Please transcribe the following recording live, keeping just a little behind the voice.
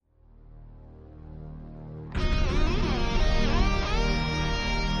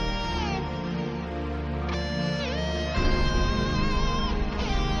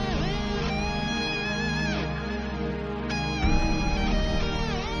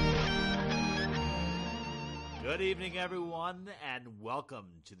Good evening, everyone, and welcome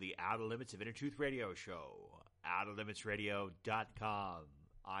to the Outer Limits of Inner Truth Radio Show, OuterLimitsRadio.com.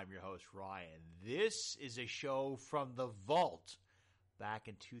 I'm your host, Ryan. This is a show from the vault. Back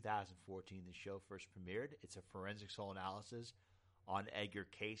in 2014, the show first premiered. It's a forensic soul analysis on Edgar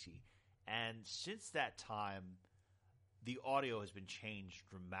Cayce. And since that time, the audio has been changed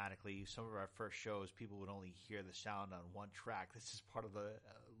dramatically. Some of our first shows, people would only hear the sound on one track. This is part of the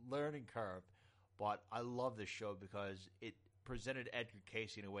learning curve. But I love this show because it presented Edgar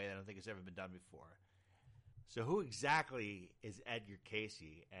Cayce in a way that I don't think has ever been done before. So who exactly is Edgar Cayce,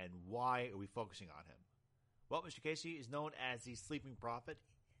 and why are we focusing on him? Well, Mr. Cayce is known as the Sleeping Prophet.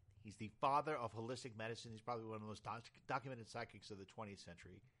 He's the father of holistic medicine. He's probably one of the most documented psychics of the 20th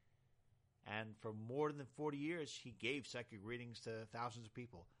century. And for more than 40 years, he gave psychic readings to thousands of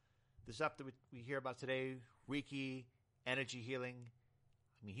people. The stuff that we hear about today, Reiki, energy healing,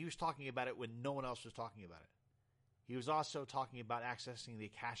 I mean, he was talking about it when no one else was talking about it. He was also talking about accessing the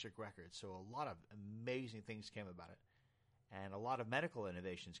Akashic Records, so a lot of amazing things came about it. And a lot of medical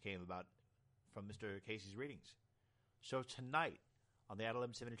innovations came about from Mr. Cayce's readings. So tonight, on the Outer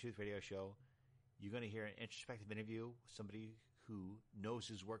Limits of Inner Truth Radio Show, you're going to hear an introspective interview with somebody who knows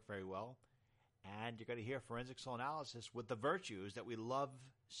his work very well, and you're going to hear forensic soul analysis with the virtues that we love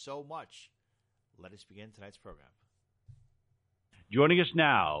so much. Let us begin tonight's program. Joining us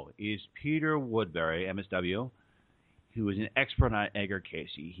now is Peter Woodbury, MSW, who is an expert on Edgar Cayce.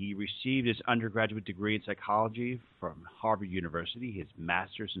 He received his undergraduate degree in psychology from Harvard University, his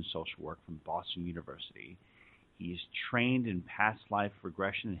master's in social work from Boston University. He is trained in past life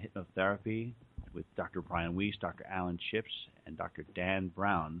regression and hypnotherapy with Dr. Brian Weiss, Dr. Alan Chips, and Dr. Dan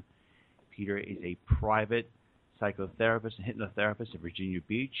Brown. Peter is a private psychotherapist and hypnotherapist at Virginia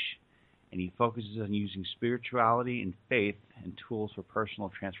Beach, and he focuses on using spirituality and faith and tools for personal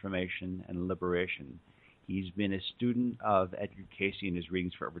transformation and liberation. He's been a student of Edgar Cayce in his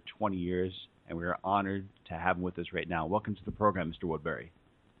readings for over 20 years, and we are honored to have him with us right now. Welcome to the program, Mr. Woodbury.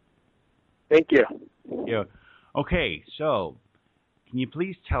 Thank you. Yeah. Okay, so can you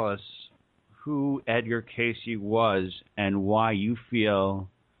please tell us who Edgar Cayce was and why you feel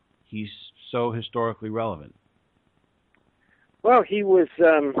he's so historically relevant? Well, he was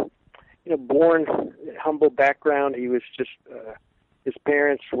born humble background. He was just his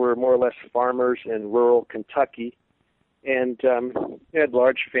parents were more or less farmers in rural Kentucky, and he had a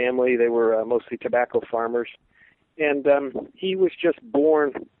large family. They were mostly tobacco farmers, and he was just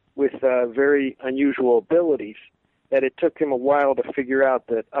born with very unusual abilities that it took him a while to figure out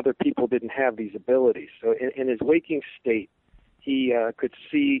that other people didn't have these abilities. So in his waking state, he could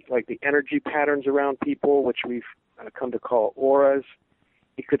see like the energy patterns around people, which we've come to call auras.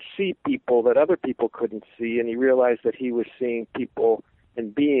 He could see people that other people couldn't see, and he realized that he was seeing people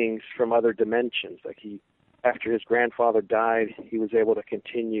and beings from other dimensions. Like after his grandfather died, he was able to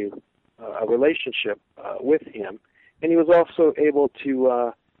continue a relationship with him, and he was also able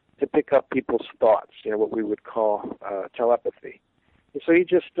to pick up people's thoughts, what we would call telepathy. And so he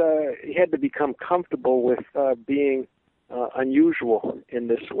had to become comfortable with being unusual in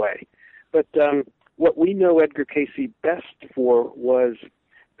this way. But what we know Edgar Cayce best for was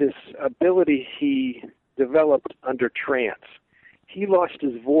this ability he developed under trance. He lost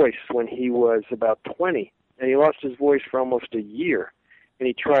his voice when he was about 20, and he lost his voice for almost a year. And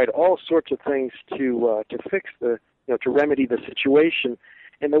he tried all sorts of things to fix to remedy the situation.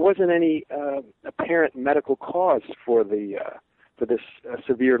 And there wasn't any apparent medical cause for this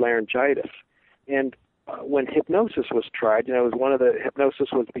severe laryngitis. And when hypnosis was tried,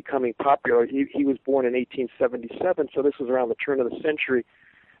 hypnosis was becoming popular. He was born in 1877, so this was around the turn of the century.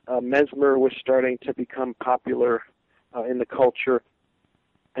 Mesmer was starting to become popular in the culture,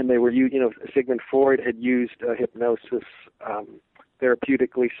 and they were, Sigmund Freud had used hypnosis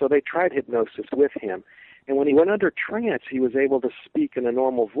therapeutically, so they tried hypnosis with him. And when he went under trance, he was able to speak in a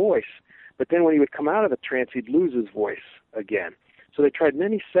normal voice, but then when he would come out of the trance, he'd lose his voice again. So they tried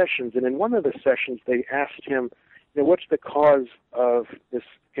many sessions, and in one of the sessions, they asked him, what's the cause of this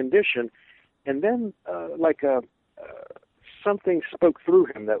condition? And then, something spoke through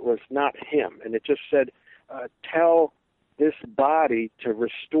him that was not him, and it just said, tell this body to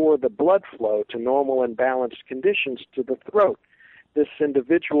restore the blood flow to normal and balanced conditions to the throat. This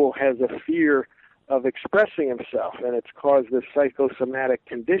individual has a fear of expressing himself, and it's caused this psychosomatic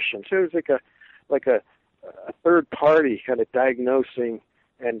condition. So it was like a third party kind of diagnosing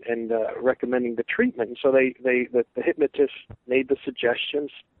and recommending the treatment. And so the hypnotist made the suggestions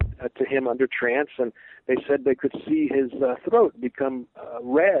to him under trance, and they said they could see his throat become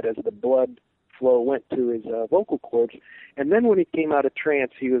red as the blood flow went to his vocal cords, and then when he came out of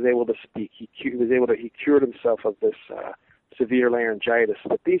trance, he was able to speak. He cured himself of this severe laryngitis.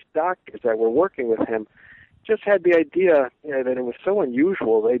 But these doctors that were working with him just had the idea that it was so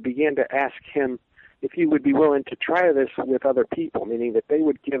unusual. They began to ask him if he would be willing to try this with other people, meaning that they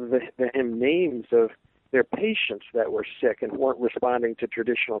would give him names of their patients that were sick and weren't responding to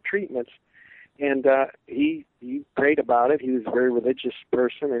traditional treatments. And he prayed about it. He was a very religious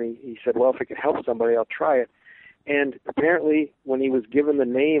person, and he said, well, if it could help somebody, I'll try it. And apparently, when he was given the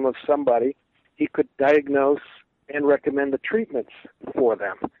name of somebody, he could diagnose and recommend the treatments for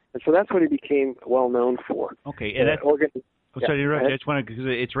them. And so that's what he became well known for. Okay, and sorry to interrupt. I just want to, because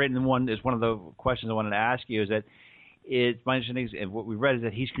it's right in one. It's one of the questions I wanted to ask you. Is that my understanding is, what we've read is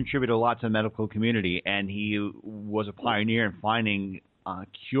that he's contributed a lot to the medical community, and he was a pioneer in finding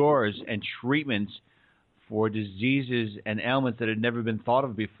cures and treatments for diseases and ailments that had never been thought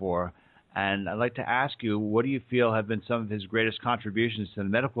of before. And I'd like to ask you, what do you feel have been some of his greatest contributions to the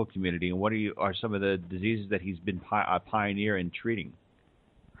medical community, and what are some of the diseases that he's been a pioneer in treating?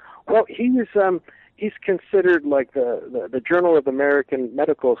 Well, he's considered, like the Journal of the American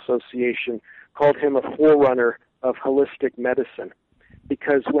Medical Association called him a forerunner of holistic medicine,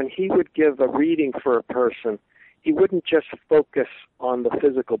 because when he would give a reading for a person, he wouldn't just focus on the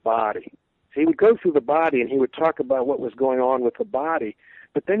physical body. So he would go through the body and he would talk about what was going on with the body,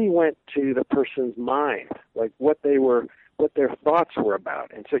 but then he went to the person's mind, like what their thoughts were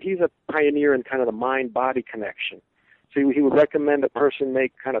about. And so he's a pioneer in kind of the mind-body connection. So he would recommend a person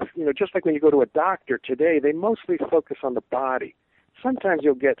make kind of, just like when you go to a doctor today, they mostly focus on the body. Sometimes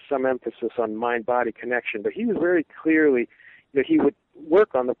you'll get some emphasis on mind-body connection, but he was very clearly, he would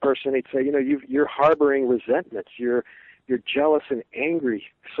work on the person. He'd say, you're harboring resentments. You're jealous and angry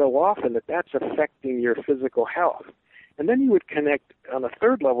so often that's affecting your physical health. And then he would connect on a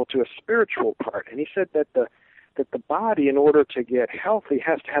third level to a spiritual part. And he said that the body, in order to get healthy,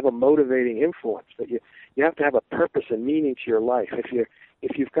 has to have a motivating influence, that you have to have a purpose and meaning to your life.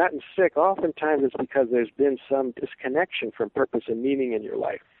 If you've gotten sick, oftentimes it's because there's been some disconnection from purpose and meaning in your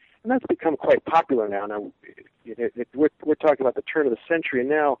life. And that's become quite popular now. Now, we're talking about the turn of the century, and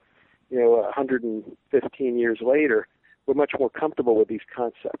now, 115 years later, we're much more comfortable with these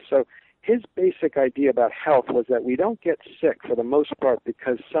concepts. So his basic idea about health was that we don't get sick for the most part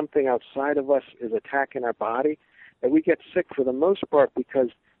because something outside of us is attacking our body, that we get sick for the most part because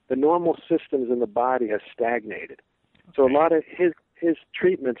the normal systems in the body have stagnated. Okay. So a lot of his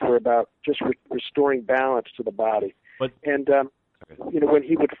treatments were about just restoring balance to the body. And when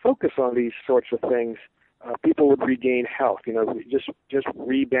he would focus on these sorts of things, people would regain health. Just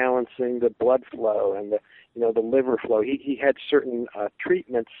rebalancing the blood flow and the liver flow. He had certain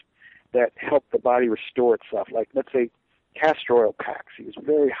treatments that helped the body restore itself, like, let's say, castor oil packs. He was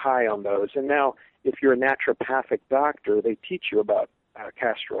very high on those. And now, if you're a naturopathic doctor, they teach you about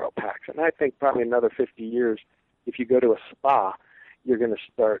castor oil packs. And I think probably another 50 years, if you go to a spa, you're going to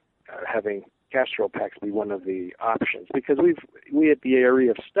start having castor oil packs be one of the options, because we at the area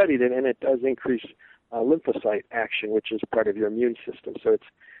have studied it, and it does increase lymphocyte action, which is part of your immune system. So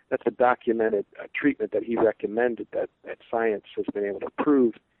that's a documented treatment that he recommended that science has been able to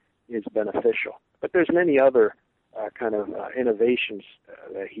prove is beneficial. But there's many other kind of innovations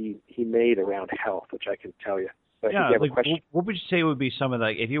that he made around health, which I can tell you. But yeah, you have a question? What would you say would be some of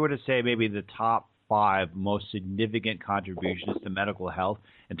if you were to say maybe the top 5 most significant contributions to medical health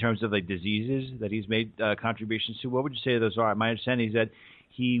in terms of diseases that he's made contributions to, what would you say those are? My understanding is that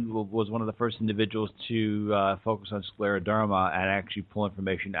he was one of the first individuals to focus on scleroderma and actually pull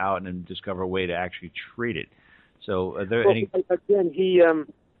information out and discover a way to actually treat it. So are there any... Again, he...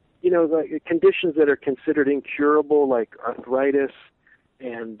 the conditions that are considered incurable, like arthritis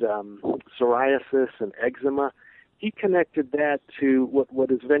and psoriasis and eczema, he connected that to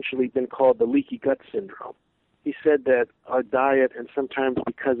what has eventually been called the leaky gut syndrome. He said that our diet, and sometimes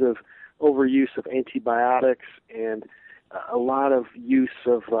because of overuse of antibiotics and a lot of use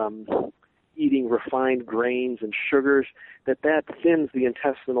of eating refined grains and sugars, that thins the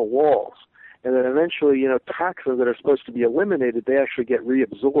intestinal walls. And then eventually, toxins that are supposed to be eliminated, they actually get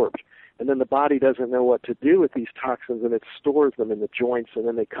reabsorbed. And then the body doesn't know what to do with these toxins, and it stores them in the joints, and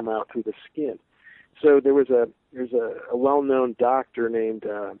then they come out through the skin. So there's a well-known doctor named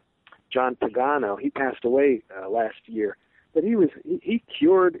John Pagano. He passed away last year. But he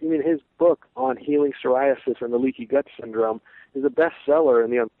cured, his book on healing psoriasis and the leaky gut syndrome is a bestseller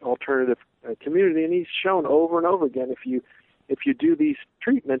in the alternative community, and he's shown over and over again if you do these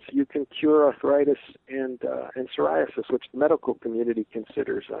treatments, you can cure arthritis and psoriasis, which the medical community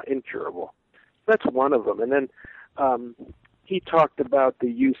considers incurable. That's one of them. And then he talked about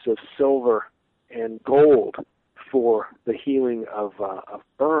the use of silver and gold for the healing of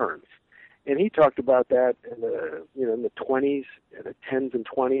burns. And he talked about that in the 20s, in the 10s and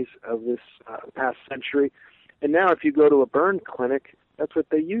 20s of this past century. And now if you go to a burn clinic, that's what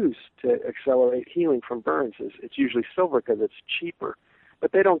they use to accelerate healing from burns. It's usually silver because it's cheaper.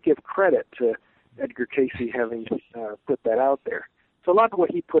 But they don't give credit to Edgar Cayce having put that out there. So a lot of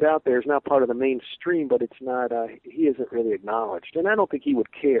what he put out there is now part of the mainstream, but it's not. He isn't really acknowledged. And I don't think he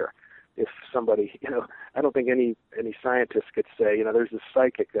would care if somebody, I don't think any scientist could say, there's this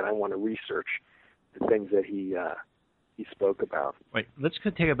psychic that I want to research the things that he spoke about. Right. Let's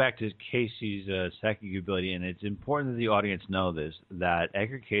take it back to Cayce's psychic ability, and it's important that the audience know this, that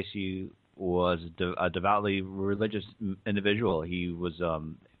Edgar Cayce was a devoutly religious individual. He was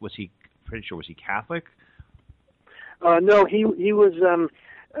he Catholic? No, he was,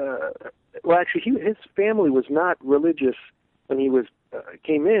 well, actually, his family was not religious when he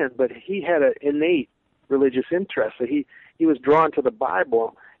came in, but he had an innate religious interest. So he was drawn to the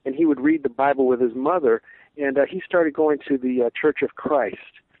Bible, and he would read the Bible with his mother, and he started going to the Church of Christ,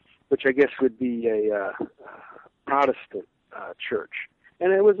 which I guess would be a Protestant church.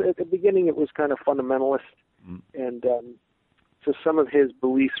 And it was, at the beginning, it was kind of fundamentalist, and so some of his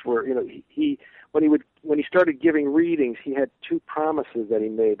beliefs were, when he started giving readings, he had two promises that he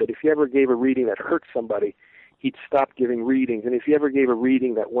made, that if he ever gave a reading that hurt somebody, he'd stop giving readings. And if he ever gave a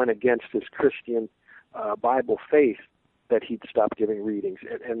reading that went against his Christian Bible faith, that he'd stop giving readings.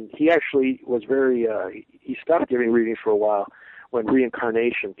 And he actually was he stopped giving readings for a while when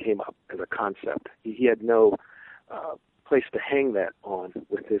reincarnation came up as a concept. He had no place to hang that on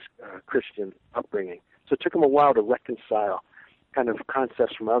with his Christian upbringing. So it took him a while to reconcile kind of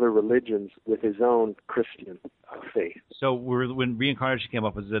concepts from other religions with his own Christian faith. So when reincarnation came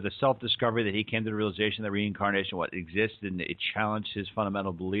up, was it a self-discovery that he came to the realization that reincarnation existed and it challenged his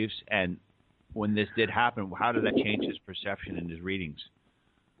fundamental beliefs? And when this did happen, how did that change his perception in his readings?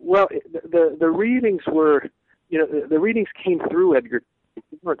 Well, the readings were, the readings came through Edgar,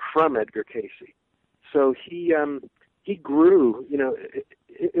 they weren't from Edgar Cayce. So he grew,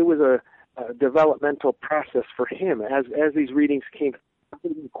 it was a developmental process for him as these readings came. He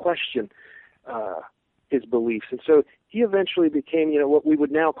didn't question his beliefs, and so he eventually became, what we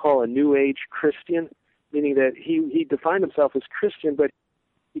would now call a New Age Christian, meaning that he defined himself as Christian, but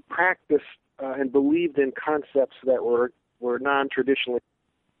he practiced and believed in concepts that were non-traditional,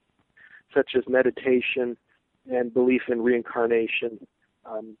 such as meditation and belief in reincarnation.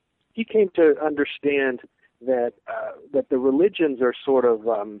 He came to understand that the religions are sort of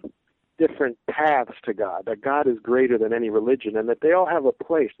different paths to God, that God is greater than any religion, and that they all have a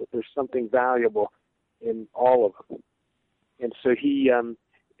place, that there's something valuable in all of them. And so he,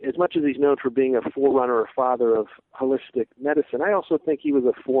 as much as he's known for being a forerunner or father of holistic medicine, I also think he was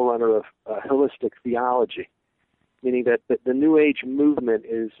a forerunner of holistic theology, meaning that the New Age movement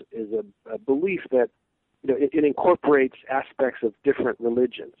is a belief that it incorporates aspects of different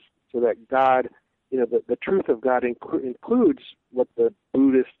religions, so that God, the truth of God includes what the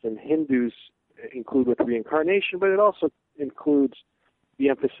Buddhists and Hindus include with reincarnation, but it also includes the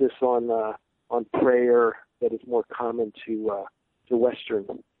emphasis on prayer that is more common to Western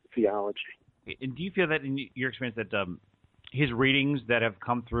theology. And do you feel that in your experience that his readings that have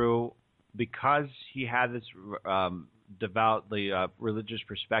come through, because he had this devoutly religious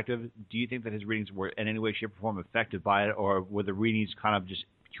perspective, do you think that his readings were in any way, shape, or form affected by it, or were the readings kind of just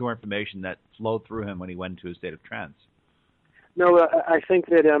pure information that flowed through him when he went into a state of trance? No, I think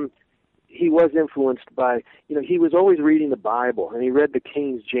that he was influenced by, he was always reading the Bible, and he read the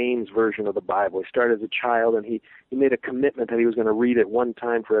King James version of the Bible. He started as a child, and he made a commitment that he was going to read it one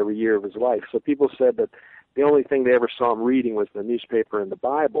time for every year of his life. So people said that the only thing they ever saw him reading was the newspaper and the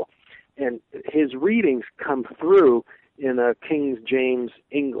Bible. And his readings come through in a King James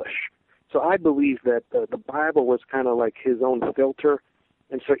English. So I believe that the Bible was kind of like his own filter.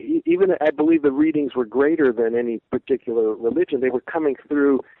 And so even I believe the readings were greater than any particular religion. They were coming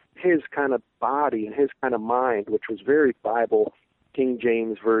through his kind of body and his kind of mind, which was very Bible, King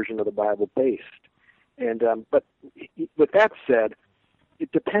James version of the Bible based. And but with that said,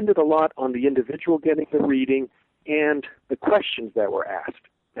 it depended a lot on the individual getting the reading and the questions that were asked.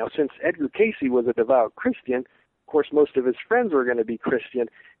 Now, since Edgar Cayce was a devout Christian, of course, most of his friends were going to be Christian,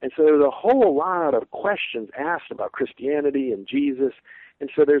 and so there was a whole lot of questions asked about Christianity and Jesus. And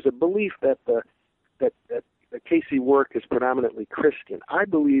so there's a belief that the Cayce work is predominantly Christian. I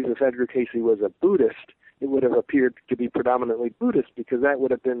believe if Edgar Cayce was a Buddhist, it would have appeared to be predominantly Buddhist, because that would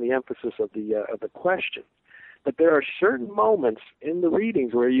have been the emphasis of the question. But there are certain moments in the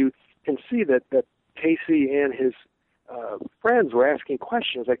readings where you can see that Cayce and his friends were asking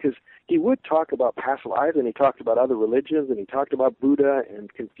questions, because he would talk about past lives, and he talked about other religions, and he talked about Buddha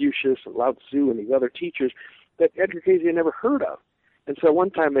and Confucius and Lao Tzu and these other teachers that Edgar Cayce had never heard of. And so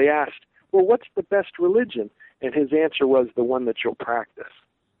one time they asked, well, what's the best religion? And his answer was, the one that you'll practice.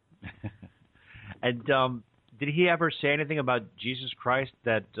 And did he ever say anything about Jesus Christ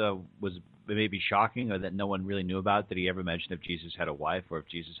that was maybe shocking, or that no one really knew about? Did he ever mention if Jesus had a wife, or if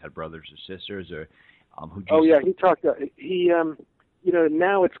Jesus had brothers or sisters, or who Jesus... Oh, yeah, he talked...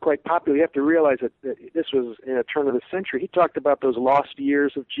 now it's quite popular. You have to realize that this was in the turn of the century. He talked about those lost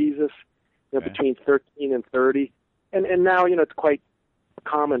years of Jesus, between 13 and 30. And now, it's quite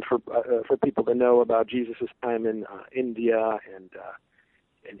common for people to know about Jesus' time in India and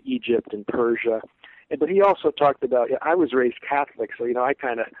Egypt and Persia. But he also talked about, I was raised Catholic, so, I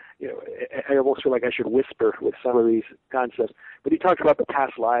kind of, I almost feel like I should whisper with some of these concepts. But he talked about the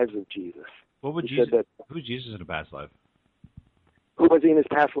past lives of Jesus. What would who's Jesus in a past life? Who was he in his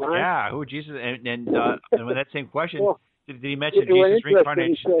past life? Yeah, who was Jesus? And with that same question, did he mention Jesus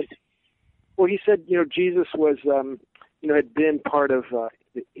reincarnation? He said, Jesus was, had been part of,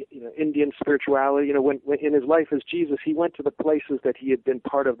 Indian spirituality. When in his life as Jesus, he went to the places that he had been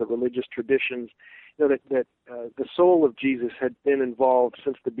part of the religious traditions. That the soul of Jesus had been involved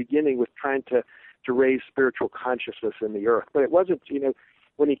since the beginning with trying to raise spiritual consciousness in the earth. But it wasn't,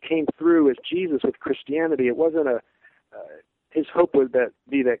 when he came through as Jesus with Christianity, it wasn't his hope would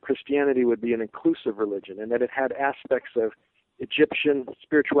be that Christianity would be an inclusive religion, and that it had aspects of Egyptian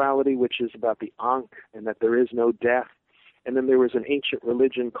spirituality, which is about the Ankh, and that there is no death. And then there was an ancient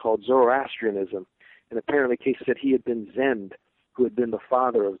religion called Zoroastrianism, and apparently Cayce said he had been Zend, who had been the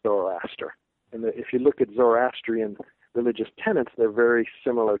father of Zoroaster. And if you look at Zoroastrian religious tenets, they're very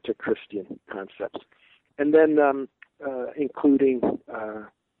similar to Christian concepts. And then including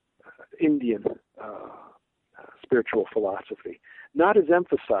Indian spiritual philosophy. Not as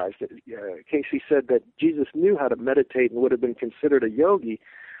emphasized. Cayce said that Jesus knew how to meditate and would have been considered a yogi,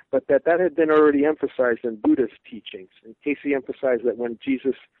 but that had been already emphasized in Buddhist teachings. And Cayce emphasized that when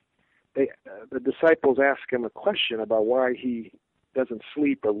Jesus, the disciples ask him a question about why he doesn't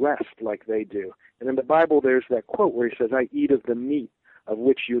sleep or rest like they do. And in the Bible, there's that quote where he says, I eat of the meat of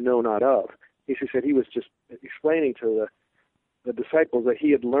which you know not of. Cayce said he was just explaining to the disciples that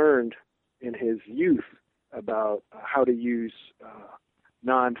he had learned in his youth about how to use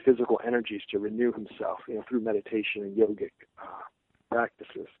non-physical energies to renew himself, through meditation and yogic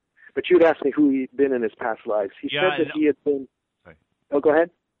practices. But you'd ask me who he'd been in his past lives. He said that he had been... Sorry. Oh, go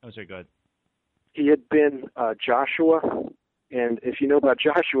ahead. Oh, sorry, go ahead. He had been Joshua, and if you know about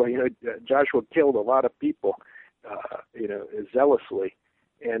Joshua, Joshua killed a lot of people, zealously.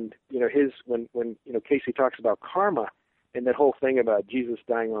 And, when Cayce talks about karma and that whole thing about Jesus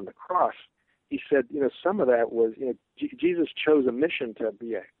dying on the cross, he said, some of that was, Jesus chose a mission to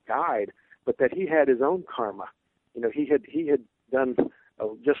be a guide, but that he had his own karma. He had done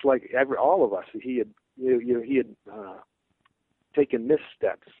just like all of us. He had taken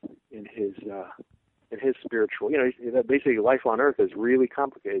missteps in his spiritual. Basically, life on Earth is really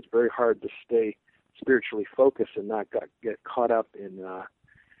complicated. It's very hard to stay spiritually focused and not get caught up in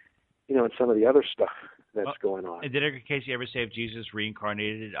in some of the other stuff that's going on. And did Edgar Cayce ever say if Jesus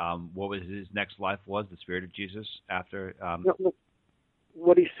reincarnated, what was his next life was, the spirit of Jesus after? No,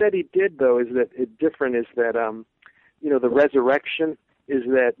 what he said he did, though, is that it's different, is that, the resurrection is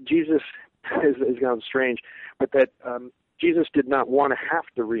that Jesus, is kind of strange, but that Jesus did not want to have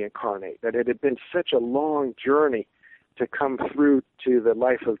to reincarnate, that it had been such a long journey to come through to the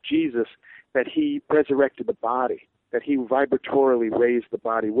life of Jesus that he resurrected the body, that he vibratorily raised the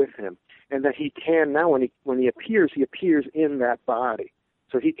body with him, and that he can now, when he appears in that body,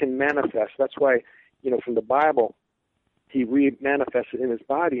 so he can manifest. That's why, from the Bible, he manifested in his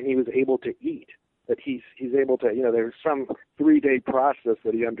body, and he was able to eat. That he's able to, there was some 3-day process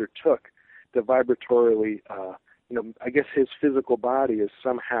that he undertook to vibratorily, I guess his physical body is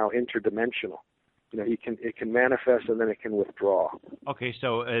somehow interdimensional. It can manifest and then it can withdraw. Okay,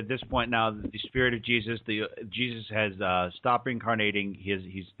 so at this point now, the spirit of Jesus, Jesus has stopped reincarnating. His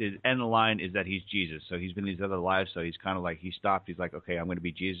end of the line is that he's Jesus. So he's been in these other lives. So he's kind of like he stopped. He's like, okay, I'm going to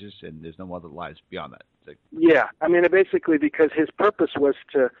be Jesus, and there's no other lives beyond that. Like, yeah, basically because his purpose was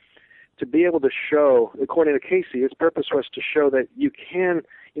to be able to show, according to Cayce, his purpose was to show that you can,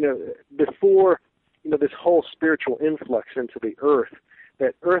 before this whole spiritual influx into the earth,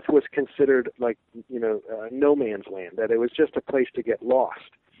 that Earth was considered like, no man's land, that it was just a place to get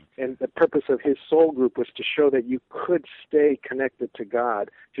lost. And the purpose of his soul group was to show that you could stay connected to God,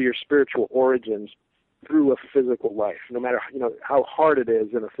 to your spiritual origins, through a physical life. No matter, how hard it is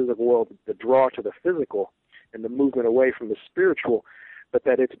in a physical world to draw to the physical, and the movement away from the spiritual, but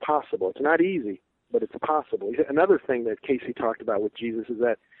that it's possible. It's not easy, but it's possible. Another thing that Cayce talked about with Jesus is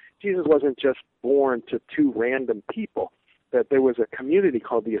that Jesus wasn't just born to two random people, that there was a community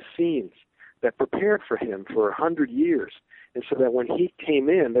called the Essenes that prepared for him for 100 years. And so that when he came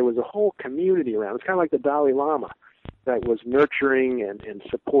in, there was a whole community around. It's kind of like the Dalai Lama that was nurturing and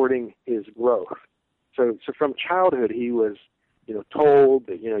supporting his growth. So from childhood, he was, told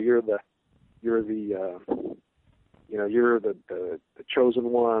that, you're the chosen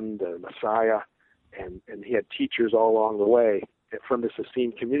one, the Messiah, and he had teachers all along the way from this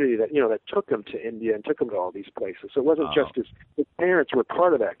Essene community that, that took him to India and took him to all these places. So it wasn't just his parents were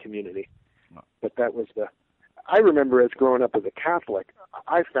part of that community, but that was I remember as growing up as a Catholic,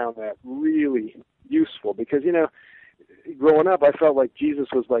 I found that really useful because, growing up, I felt like Jesus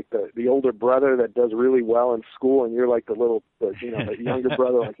was like the older brother that does really well in school, and you're like the younger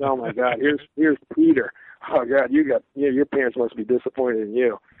brother, like, oh my God, here's Peter. Oh God, your parents must be disappointed in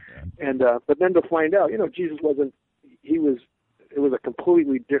you. Yeah. And but then to find out, Jesus wasn't. It was a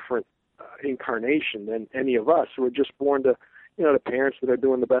completely different incarnation than any of us who were just born to, to parents that are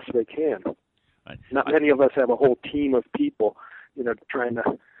doing the best they can. Right. Not many of us have a whole team of people, trying to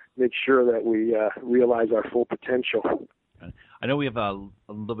make sure that we realize our full potential. I know we have a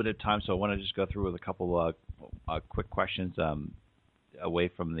little bit of time, so I want to just go through with a couple quick questions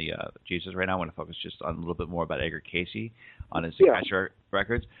away from the Jesus right now. I want to focus just on a little bit more about Edgar Cayce on his Akashic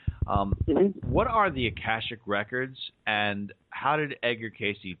records. What are the Akashic records, and how did Edgar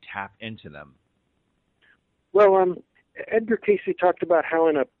Cayce tap into them? Well, Edgar Cayce talked about how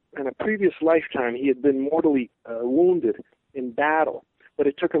in a previous lifetime he had been mortally wounded in battle, but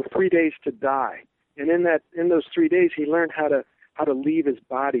it took him 3 days to die. And in those 3 days, he learned how to leave his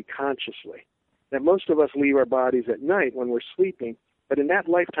body consciously. Now, most of us leave our bodies at night when we're sleeping, but in that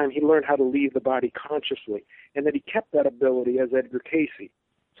lifetime, he learned how to leave the body consciously, and that he kept that ability as Edgar Cayce,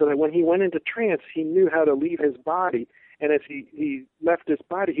 so that when he went into trance, he knew how to leave his body, and as he left his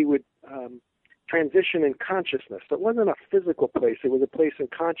body, he would transition in consciousness. So it wasn't a physical place; it was a place in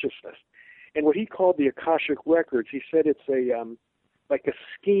consciousness. And what he called the Akashic records, he said it's like a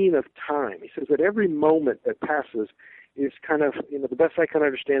skein of time. He says that every moment that passes is kind of, the best I can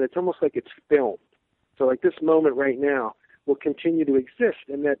understand, it's almost like it's filmed. So like this moment right now will continue to exist,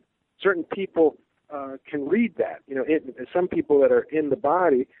 and that certain people can read that. Some people that are in the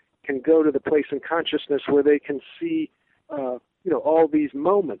body can go to the place in consciousness where they can see, all these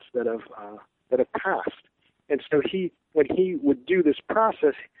moments that have passed. And so when he would do this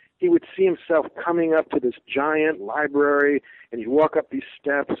process, he would see himself coming up to this giant library, and he'd walk up these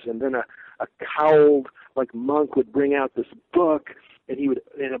steps, and then a cowled monk would bring out this book, and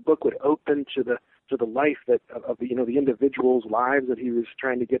a book would open to the life of the individual's lives that he was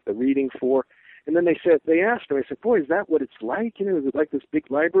trying to get the reading for. And then they asked him, boy, is that what it's like? Is it like this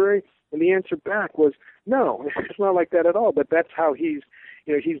big library? And the answer back was, no, it's not like that at all. But that's how he's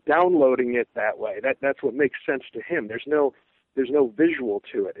downloading it that way. That's what makes sense to him. There's no visual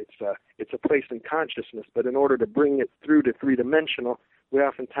to it. It's a place in consciousness, but in order to bring it through to three-dimensional, we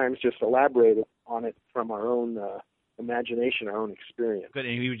oftentimes just elaborate on it from our own imagination, our own experience. Good,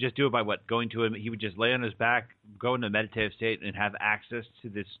 and he would just do it by what? Going to him, he would just lay on his back, go into a meditative state, and have access to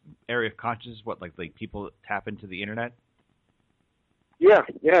this area of consciousness, like people tap into the internet? Yeah,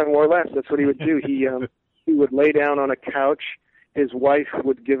 more or less. That's what he would do. He would lay down on a couch. His wife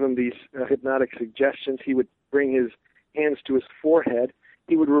would give him these hypnotic suggestions. He would bring his hands to his forehead.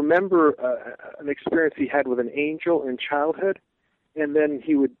 He would remember an experience he had with an angel in childhood, and then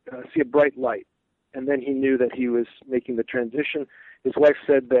he would see a bright light, and then he knew that he was making the transition. His wife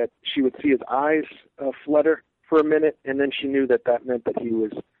said that she would see his eyes flutter for a minute, and then she knew that meant that he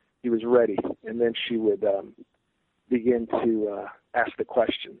was ready, and then she would begin to ask the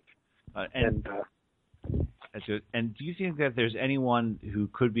questions. That's good. And do you think that there's anyone who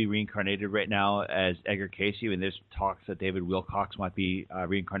could be reincarnated right now as Edgar Cayce? I mean, there's talks that David Wilcox might be a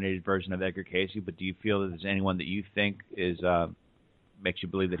reincarnated version of Edgar Cayce, but do you feel that there's anyone that you think makes you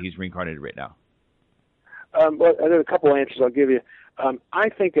believe that he's reincarnated right now? Well, there's a couple answers I'll give you. I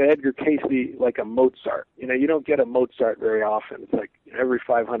think of Edgar Cayce like a Mozart. You don't get a Mozart very often. It's like every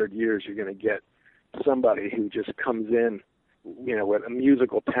 500 years you're going to get somebody who just comes in, with a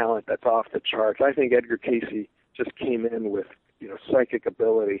musical talent that's off the charts. I think Edgar Cayce just came in with, psychic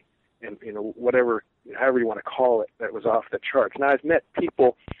ability and, however you want to call it, that was off the charts. Now, I've met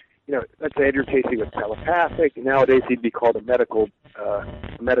people, let's say Edgar Cayce was telepathic. Nowadays he'd be called a medical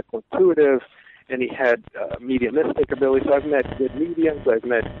intuitive, and he had mediumistic ability. So I've met good mediums. I've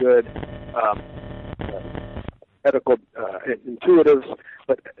met good medical intuitives,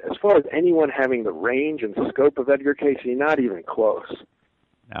 but as far as anyone having the range and scope of Edgar Cayce, not even close.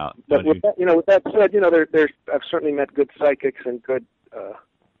 Now, but with that said, I've certainly met good psychics and good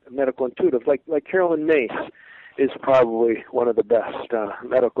medical intuitives, like Carolyn Mace is probably one of the best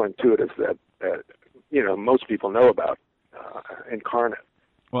medical intuitives that most people know about incarnate.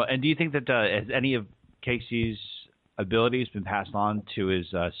 Well, and do you think that has any of Cayce's abilities been passed on to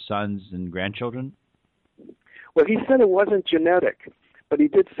his sons and grandchildren? Well, he said it wasn't genetic, but he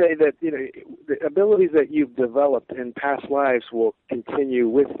did say that the abilities that you've developed in past lives will continue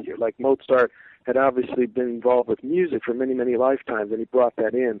with you. Like Mozart had obviously been involved with music for many, many lifetimes, and he brought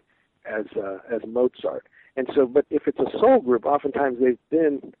that in as Mozart. And so, but if it's a soul group, oftentimes they've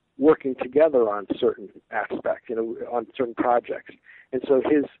been working together on certain aspects, on certain projects. And so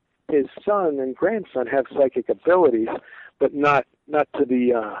his son and grandson have psychic abilities, but not to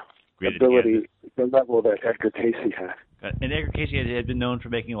the ability, the level that Edgar Cayce had. And Edgar Cayce had been known for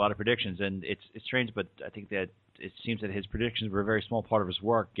making a lot of predictions, and it's strange, but I think that it seems that his predictions were a very small part of his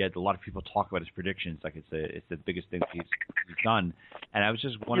work, yet a lot of people talk about his predictions like it's the biggest thing he's done. And I was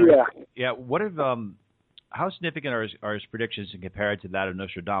just wondering, what if how significant are his predictions compared to that of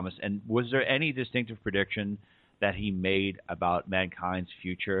Nostradamus? And was there any distinctive prediction that he made about mankind's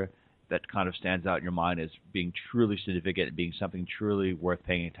future that kind of stands out in your mind as being truly significant and being something truly worth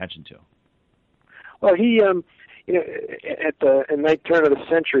paying attention to? Well, he, in the turn of the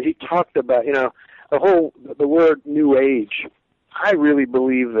century, he talked about, the word New Age. I really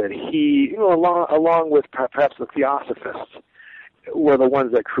believe that he, along with perhaps the Theosophists, were the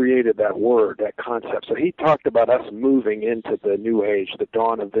ones that created that word, that concept. So he talked about us moving into the New Age, the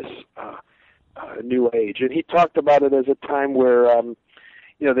dawn of this New Age, and he talked about it as a time where,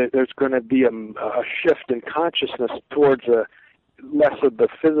 there's going to be a shift in consciousness towards less of the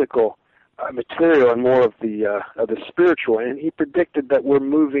physical material and more of the spiritual. And he predicted that we're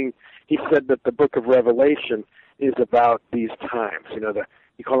moving. He said that the Book of Revelation is about these times.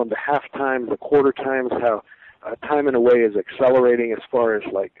 You call them the half times, the quarter times. How time in a way is accelerating as far as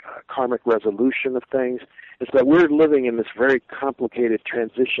karmic resolution of things. It's that we're living in this very complicated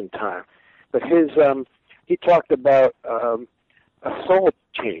transition time. But he talked about a soul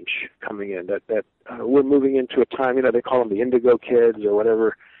change coming in, that we're moving into a time, they call them the indigo kids or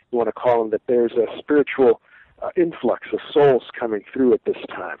whatever you want to call them, that there's a spiritual influx of souls coming through at this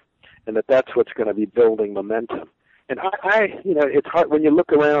time, and that's what's going to be building momentum. And it's hard when you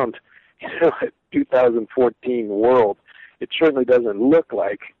look around, at 2014 world, it certainly doesn't look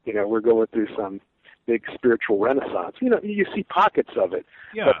like, we're going through some big spiritual renaissance. You see pockets of it,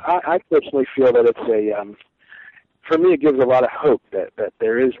 but I personally feel that it's for me, it gives a lot of hope that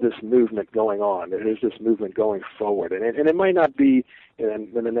there is this movement going on. There is this movement going forward, and it might not be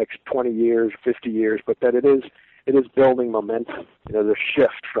in the next 20 years, 50 years, but that it is building momentum. The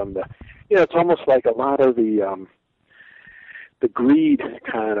shift from the, it's almost like a lot of the greed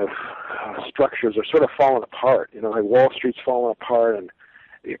kind of structures are sort of falling apart. Like Wall Street's falling apart, and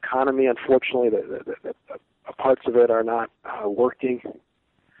the economy, unfortunately, the parts of it are not working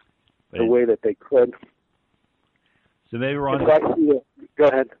the way that they could. So maybe we're on. Go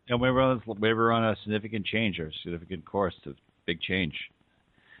ahead. Maybe we're on a significant change or a significant course to big change.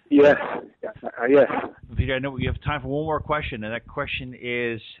 Yes. Yes. Peter, I know we have time for one more question, and that question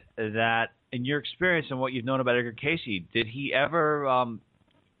is that, in your experience and what you've known about Edgar Cayce, did he ever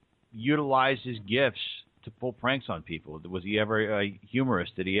utilize his gifts to pull pranks on people? Was he ever a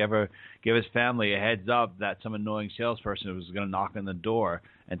humorist? Did he ever give his family a heads up that some annoying salesperson was going to knock on the door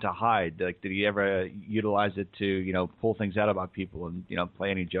and to hide? Did he ever utilize it to, pull things out about people and,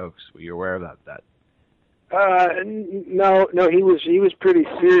 play any jokes? Were you aware about that? No, he was pretty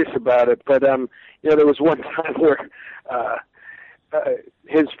serious about it. But there was one time where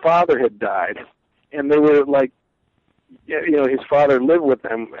his father had died, and they were like, his father lived with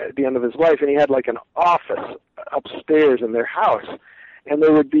them at the end of his life, and he had like an office upstairs in their house, and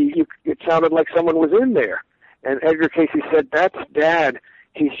there would be, it sounded like someone was in there. And Edgar Cayce said, "That's Dad.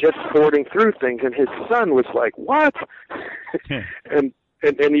 He's just sorting through things." And his son was like, "What?" and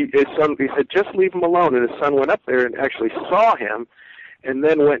his son, he said, "Just leave him alone." And his son went up there and actually saw him, and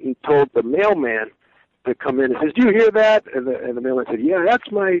then went and told the mailman to come in and says, "Do you hear that?" And the mailman said, "Yeah,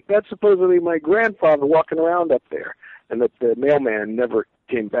 that's supposedly my grandfather walking around up there." And that the mailman never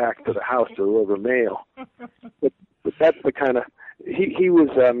came back to the house to deliver mail. But that's the kind of, he was,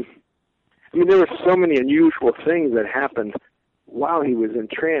 there were so many unusual things that happened while he was in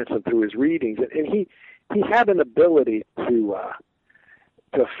trance and through his readings. And he had an ability to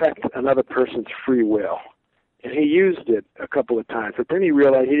affect another person's free will. And he used it a couple of times, but then he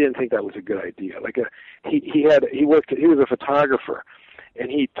realized he didn't think that was a good idea. He was a photographer, and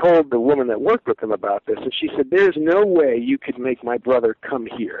he told the woman that worked with him about this, and she said, "There's no way you could make my brother come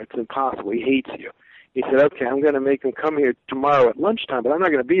here. It's impossible. He hates you." He said, "Okay, I'm going to make him come here tomorrow at lunchtime, but I'm not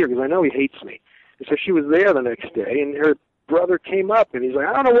going to be here because I know he hates me." And so she was there the next day, and her brother came up, and he's like,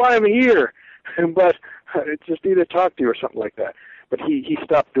 "I don't know why I'm here, but it's just either talk to you or something like that." But he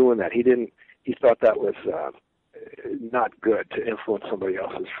stopped doing that. He thought that was not good to influence somebody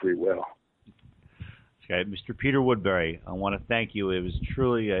else's free will. Okay, Mr. Peter Woodbury, I want to thank you. It was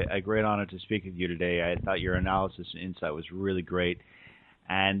truly a great honor to speak with you today. I thought your analysis and insight was really great.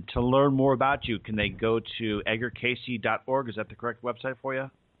 And to learn more about you, can they go to edgarcayce.org? Is that the correct website for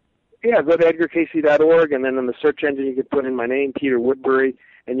you? Yeah, go to edgarcayce.org, and then in the search engine you can put in my name, Peter Woodbury,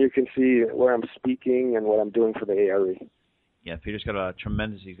 and you can see where I'm speaking and what I'm doing for the ARE. Yeah, Peter's got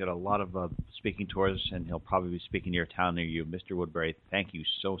he's got a lot of speaking tours, and he'll probably be speaking to your town near you. Mr. Woodbury, thank you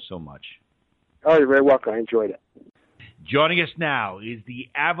so much. Oh, you're very welcome. I enjoyed it. Joining us now is the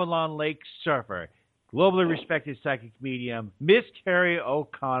Avalon Lake surfer, globally respected psychic medium, Miss Kerrie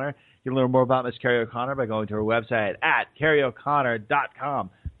O'Connor. You can learn more about Miss Kerrie O'Connor by going to her website at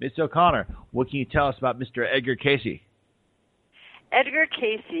kerrieoconnor.com. Miss O'Connor, what can you tell us about Mr. Edgar Cayce? Edgar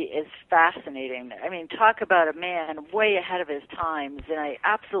Cayce is fascinating. I mean, talk about a man way ahead of his times, and I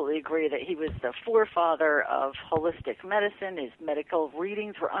absolutely agree that he was the forefather of holistic medicine. His medical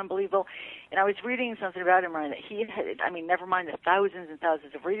readings were unbelievable. And I was reading something about him, Ryan, that he had, I mean, never mind the thousands and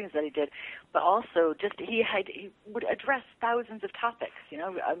thousands of readings that he did, but also just he would address thousands of topics, you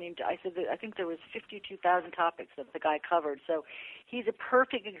know. I mean, I think there was 52,000 topics that the guy covered. So he's a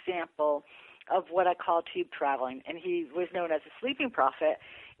perfect example of what I call tube traveling, and he was known as a sleeping prophet.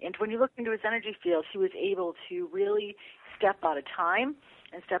 And when you look into his energy field, he was able to really step out of time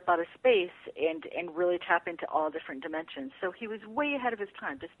and step out of space and really tap into all different dimensions. So he was way ahead of his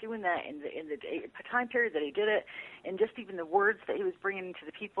time, just doing that in the time period that he did it, and just even the words that he was bringing to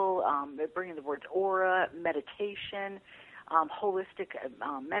the people, bringing the words aura, meditation, holistic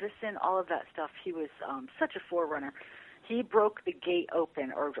medicine, all of that stuff. He was such a forerunner. He broke the gate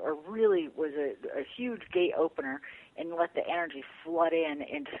open, or really was a huge gate opener, and let the energy flood in,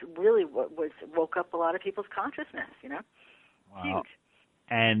 and really woke up a lot of people's consciousness. You know, wow. Huge.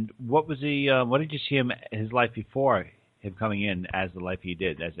 And what was what did you see his life before him coming in as the life he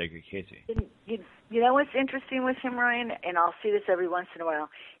did as Edgar Cayce? You know what's interesting with him, Ryan, and I'll see this every once in a while.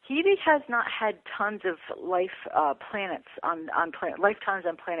 He has not had tons of lifetimes on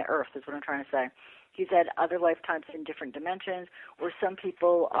planet Earth, is what I'm trying to say. He's had other lifetimes in different dimensions, or some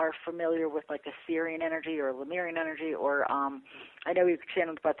people are familiar with like Assyrian energy or Lemurian energy, or I know we've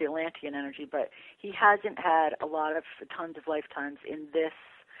channeled about the Atlantean energy, but he hasn't had tons of lifetimes in this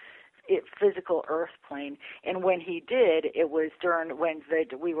physical Earth plane. And when he did, it was during when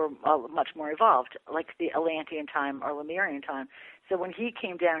we were much more evolved, like the Atlantean time or Lemurian time. So when he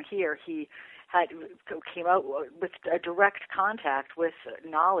came down here, he came out with a direct contact with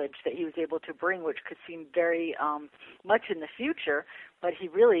knowledge that he was able to bring, which could seem very much in the future, but it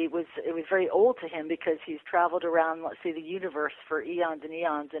was very old to him because he's traveled around, let's say, the universe for eons and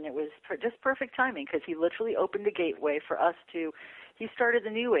eons, and it was just perfect timing because he literally opened a gateway for us he started the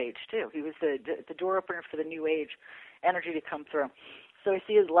New Age, too. He was the door opener for the New Age energy to come through. So I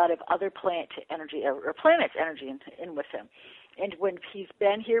see a lot of other planet energy, or planets energy in with him. And when he's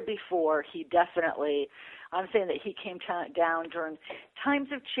been here before, he definitely, I'm saying that he came down during times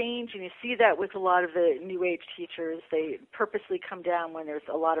of change, and you see that with a lot of the New Age teachers. They purposely come down when there's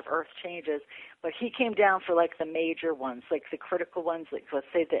a lot of Earth changes, but he came down for like the major ones, like the critical ones, like let's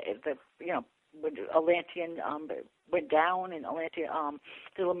say when Atlantean went down and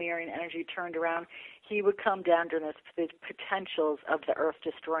the Lemurian energy turned around, he would come down during the potentials of the Earth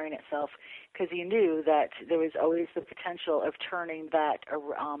destroying itself, because he knew that there was always the potential of turning that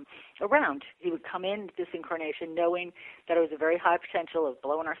around. He would come in this incarnation knowing that it was a very high potential of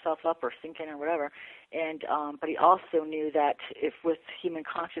blowing ourselves up or sinking or whatever, and but he also knew that if with human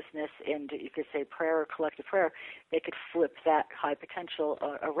consciousness and you could say prayer or collective prayer, they could flip that high potential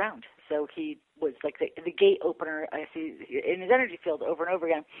around. So he was like the gate opener, I see, in his energy field over and over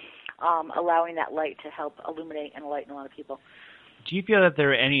again, allowing that light to help illuminate and enlighten a lot of people. Do you feel that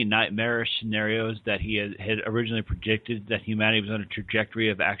there are any nightmarish scenarios that he had originally predicted that humanity was on a trajectory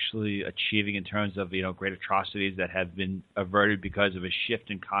of actually achieving in terms of, great atrocities that have been averted because of a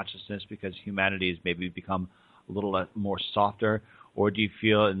shift in consciousness, because humanity has maybe become a little more softer? Or do you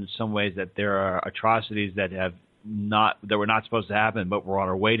feel in some ways that there are atrocities that were not supposed to happen, but we're on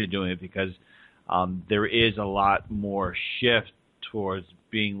our way to doing it because there is a lot more shift towards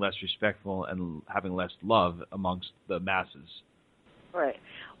being less respectful and having less love amongst the masses. Right.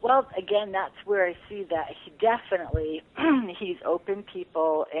 Well, again, that's where I see that he definitely, he's open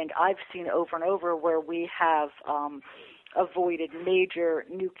people, and I've seen over and over where we have avoided major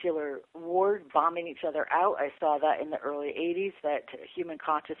nuclear war, bombing each other out. I saw that in the early 80s, that human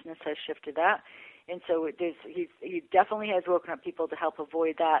consciousness has shifted that. And so he definitely has woken up people to help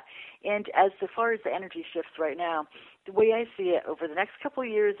avoid that. And as far as the energy shifts right now, the way I see it, over the next couple of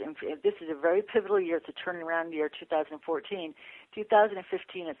years, and this is a very pivotal year, it's a turning around year, 2014.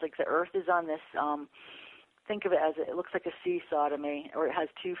 2015, it's like the Earth is on this, think of it as it looks like a seesaw to me, or it has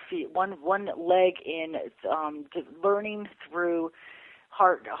 2 feet. One leg in learning through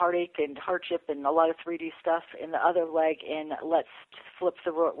heartache and hardship and a lot of 3D stuff, and the other leg in let's flip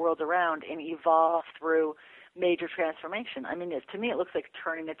the world around and evolve through major transformation. I mean, to me, it looks like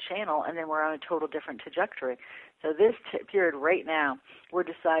turning a channel, and then we're on a total different trajectory. So this period right now, we're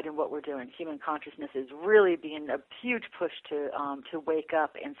deciding what we're doing. Human consciousness is really being a huge push to wake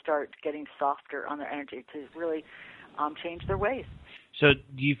up and start getting softer on their energy, to really change their ways. So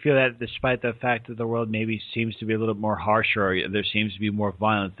do you feel that despite the fact that the world maybe seems to be a little more harsher, or there seems to be more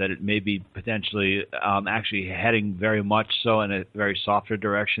violence, that it may be potentially actually heading very much so in a very softer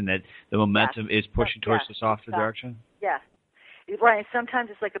direction, that the momentum is pushing towards the softer direction? Yes. Right. Sometimes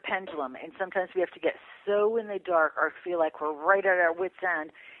it's like a pendulum, and sometimes we have to get so in the dark or feel like we're right at our wit's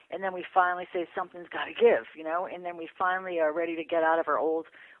end, and then we finally say something's got to give, and then we finally are ready to get out of our old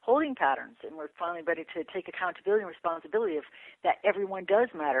holding patterns, and we're finally ready to take accountability and responsibility of that everyone does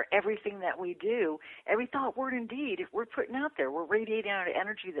matter. Everything that we do, every thought, word, and deed, we're putting out there. We're radiating out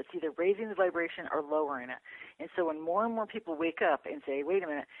energy that's either raising the vibration or lowering it. And so when more and more people wake up and say, wait a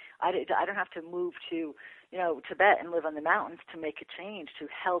minute, I don't have to move to Tibet and live on the mountains to make a change, to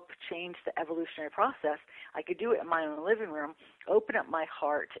help change the evolutionary process. I could do it in my own living room, open up my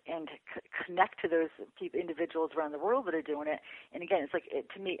heart, and connect to those individuals around the world that are doing it. And again, it's like,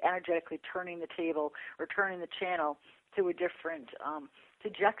 to me, energetically turning the table or turning the channel to a different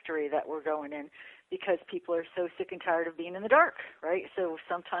trajectory that we're going in, because people are so sick and tired of being in the dark, right? So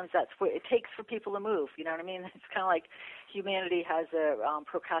sometimes that's what it takes for people to move. You know what I mean? It's kind of like humanity has a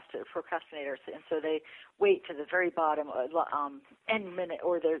procrastinators, and so they wait to the very bottom end minute,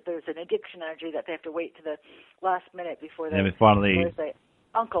 or there's an addiction energy that they have to wait to the last minute before they finally say,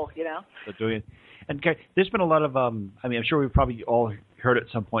 uncle, So doing it. And there's been a lot of, I'm sure we've probably all heard at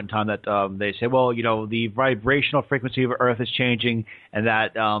some point in time that they say, well, the vibrational frequency of Earth is changing, and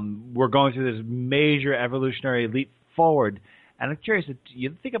that we're going through this major evolutionary leap forward. And I'm curious,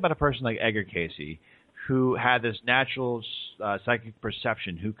 you think about a person like Edgar Cayce, who had this natural psychic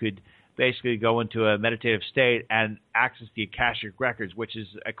perception, who could basically go into a meditative state and access the Akashic records, which is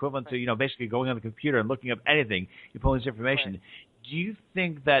equivalent to, basically going on the computer and looking up anything. You pull this information. Right. Do you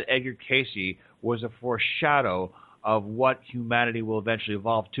think that Edgar Cayce was a foreshadow of what humanity will eventually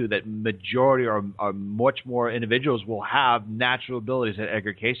evolve to, that majority or much more individuals will have natural abilities that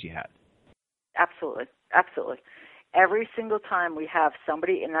Edgar Cayce had? Absolutely. Absolutely. Every single time we have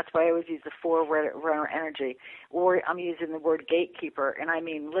somebody, and that's why I always use the forerunner energy, or I'm using the word gatekeeper, and I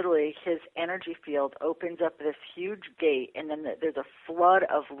mean literally his energy field opens up this huge gate, and then there's a flood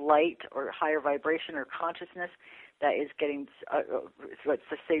of light or higher vibration or consciousness that is getting, let's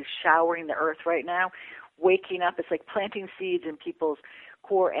just say, showering the earth right now, waking up. It's like planting seeds in people's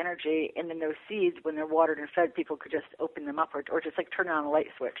core energy, and then those seeds, when they're watered and fed, people could just open them up or just like turn on a light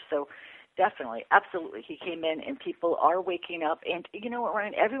switch. So definitely, absolutely, he came in, and people are waking up. And you know what,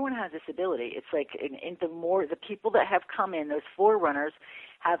 Ryan? Everyone has this ability. It's like, in the people that have come in, those forerunners,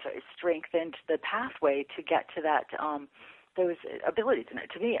 have strengthened the pathway to get to that. Those abilities. And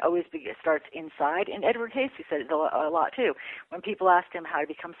to me, it always starts inside. And Edgar Cayce said it a lot too. When people asked him how to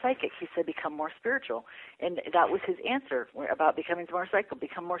become psychic, he said, become more spiritual. And that was his answer about becoming more psychic,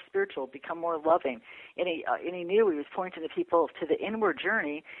 become more spiritual, become more loving. And he knew he was pointing the people to the inward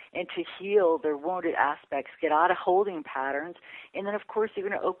journey and to heal their wounded aspects, get out of holding patterns. And then, of course, you're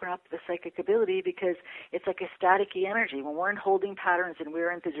going to open up the psychic ability, because it's like a staticky energy. When we're in holding patterns and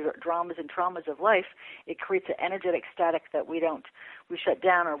we're in the dramas and traumas of life, it creates an energetic static that we shut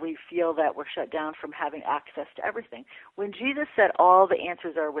down, or we feel that we're shut down from having access to everything. When Jesus said all the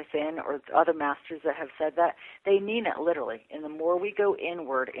answers are within, or other masters that have said that, they mean it literally. And the more we go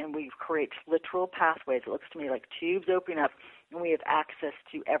inward and we create literal pathways, it looks to me like tubes opening up, and we have access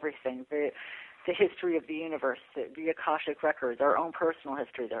to everything. the history of the universe, the Akashic records, our own personal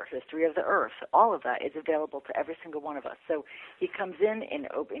history, our history of the earth, all of that is available to every single one of us. So he comes in and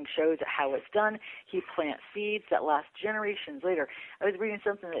shows how it's done. He plants seeds that last generations later. I was reading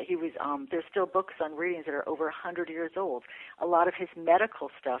something that he was, there's still books on readings that are over 100 years old. A lot of his medical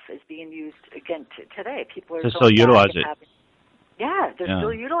stuff is being used, again, today. People are still utilize it. Yeah, they're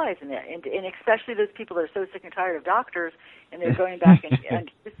still utilizing it, and especially those people that are so sick and tired of doctors, and they're going back and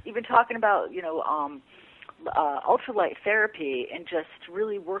just even talking about, ultralight therapy and just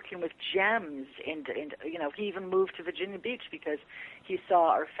really working with gems. And he even moved to Virginia Beach because he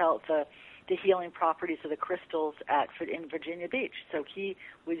saw or felt the healing properties of the crystals in Virginia Beach. So he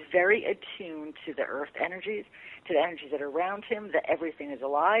was very attuned to the earth energies, to the energies that are around him, that everything is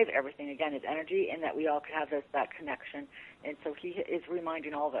alive, everything, again, is energy, and that we all can have that connection. And so he is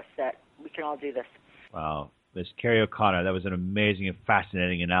reminding all of us that we can all do this. Wow. Ms. Kerrie O'Connor, that was an amazing and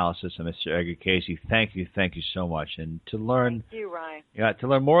fascinating analysis of Mr. Edgar Cayce. Thank you so much. And to learn, thank you, Ryan. Yeah, to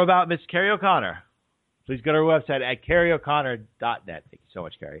learn more about Ms. Kerrie O'Connor, please go to our website at kerrieoconnor.net. Thank you so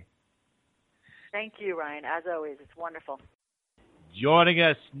much, Kerrie. Thank you, Ryan. As always, it's wonderful. Joining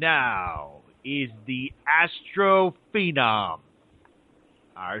us now is the Astro Phenom,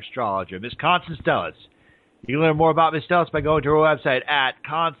 our astrologer, Ms. Constance Stellas. You can learn more about Ms. Stellas by going to our website at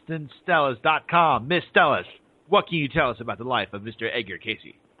constancestellas.com. Ms. Stellas, what can you tell us about the life of Mr. Edgar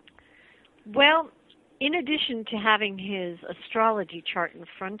Cayce? Well, in addition to having his astrology chart in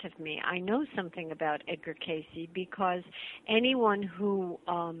front of me, I know something about Edgar Cayce because anyone who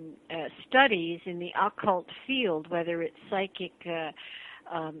studies in the occult field, whether it's psychic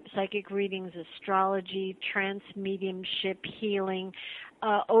readings, astrology, trance mediumship, healing,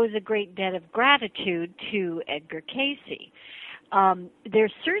 owes a great debt of gratitude to Edgar Cayce. There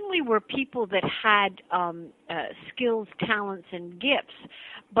certainly were people that had skills, talents, and gifts,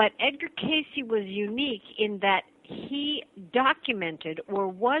 but Edgar Cayce was unique in that he documented or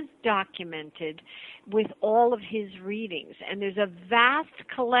was documented with all of his readings. And there's a vast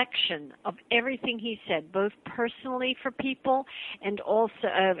collection of everything he said, both personally for people and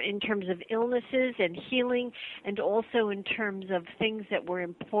also in terms of illnesses and healing, and also in terms of things that were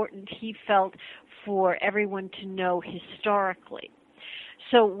important he felt for everyone to know historically.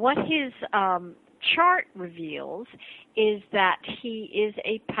 So what his chart reveals is that he is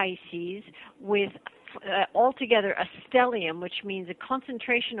a Pisces with altogether a stellium, which means a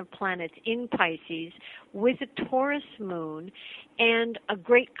concentration of planets in Pisces with a Taurus moon and a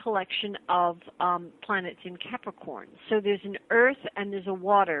great collection of planets in Capricorn. So there's an earth and there's a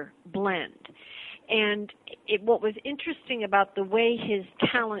water blend. And what was interesting about the way his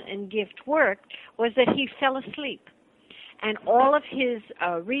talent and gift worked was that he fell asleep. And all of his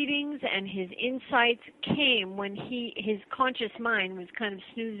readings and his insights came when his conscious mind was kind of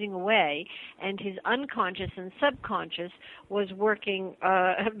snoozing away, and his unconscious and subconscious was working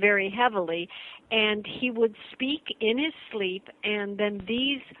very heavily. And he would speak in his sleep, and then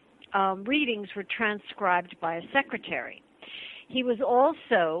these readings were transcribed by a secretary. He was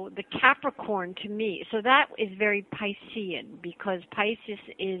also the Capricorn to me. So that is very Piscean, because Pisces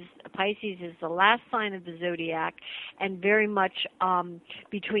is the last sign of the zodiac and very much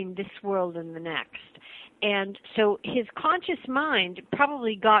between this world and the next. And so his conscious mind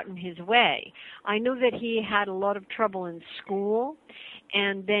probably got in his way. I know that he had a lot of trouble in school,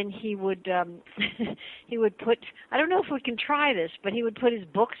 and then he would put, I don't know if we can try this, but he would put his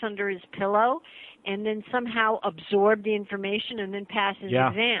books under his pillow and then somehow absorb the information and then pass his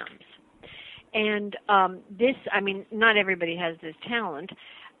exams. And not everybody has this talent,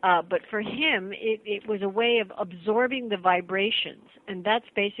 but for him, it was a way of absorbing the vibrations, and that's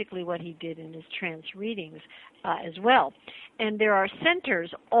basically what he did in his trance readings as well. And there are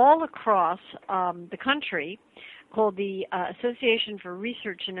centers all across the country called the Association for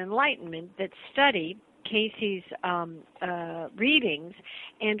Research and Enlightenment that study Cayce's readings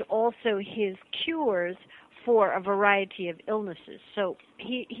and also his cures for a variety of illnesses. So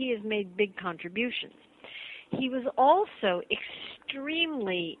he has made big contributions. He was also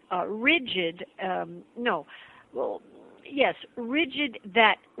extremely rigid, rigid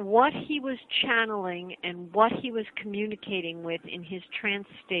that what he was channeling and what he was communicating with in his trance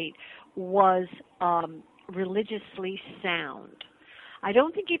state was religiously sound. I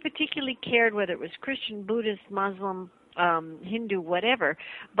don't think he particularly cared whether it was Christian, Buddhist, Muslim, Hindu, whatever,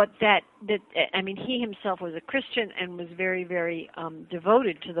 but he himself was a Christian and was very, very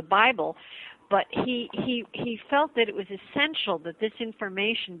devoted to the Bible, but he felt that it was essential that this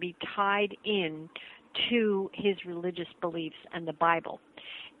information be tied in to his religious beliefs and the Bible.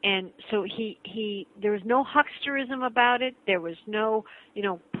 and so there was no hucksterism about it. There was no,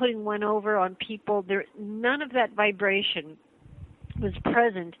 putting one over on people. None of that vibration was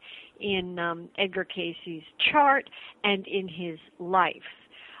present in Edgar Cayce's chart and in his life.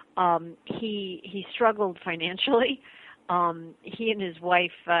 He struggled financially. He and his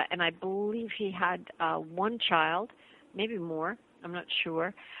wife, and I believe he had one child, maybe more, I'm not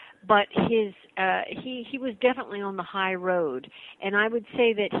sure, but he was definitely on the high road, and I would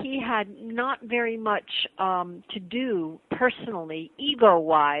say that he had not very much to do personally,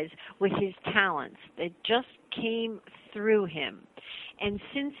 ego-wise, with his talents. They just came through him. And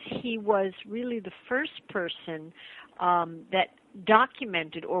since he was really the first person that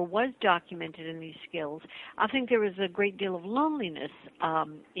documented or was documented in these skills, I think there was a great deal of loneliness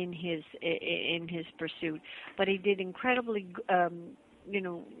in his pursuit. But he did incredibly,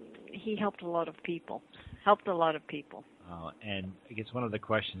 he helped a lot of people. And I guess one of the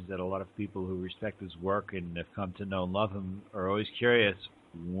questions that a lot of people who respect his work and have come to know and love him are always curious: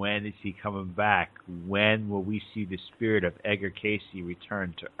 when is he coming back? When will we see the spirit of Edgar Cayce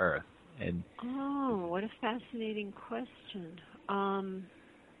return to Earth? And what a fascinating question.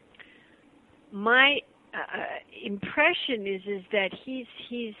 My impression is that he's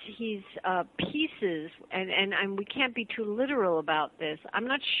pieces, and we can't be too literal about this. I'm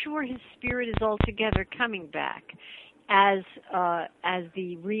not sure his spirit is altogether coming back as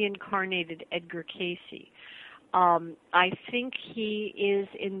the reincarnated Edgar Cayce. I think he is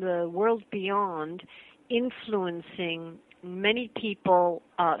in the world beyond, influencing many people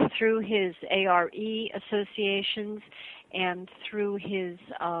through his ARE associations and through his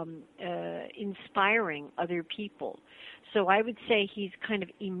inspiring other people. So I would say he's kind of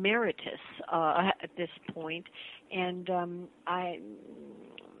emeritus at this point, and I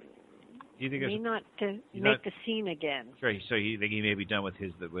may not make the scene again. Sure. So you think he may be done with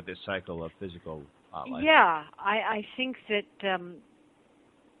his cycle of physical life? Yeah, I think that.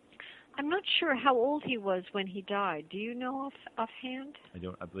 I'm not sure how old he was when he died. Do you know offhand? I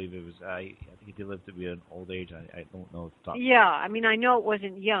don't. I believe it was. I think he did live to be an old age. I don't know the top. Yeah, I mean, I know it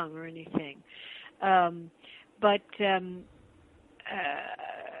wasn't young or anything, but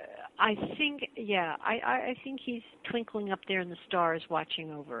I think, I think he's twinkling up there in the stars,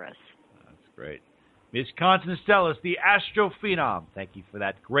 watching over us. That's great. Ms. Constance Stellas, the Astro Phenom. Thank you for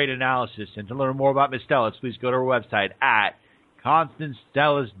that great analysis. And to learn more about Ms. Stellas, please go to our website at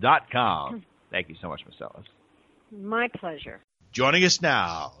ConstanceStellas.com. Thank you so much, Ms. Stellas. My pleasure. Joining us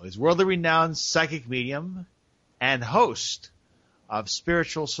now is worldly renowned psychic medium and host of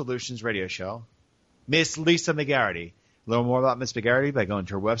Spiritual Solutions Radio Show, Miss Lisa McGarrity. Learn more about Miss McGarrity by going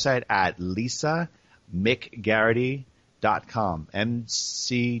to her website at lisamcgarrity.com. McGarrity.com.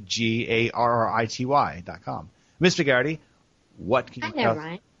 Miss McGarrity, what can you tell us?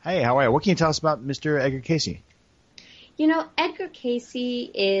 Ryan. Hey, how are you? What can you tell us about Mr. Edgar Cayce? You know, Edgar Cayce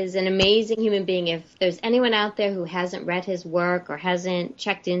is an amazing human being. If there's anyone out there who hasn't read his work or hasn't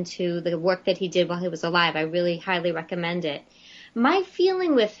checked into the work that he did while he was alive, I really highly recommend it. My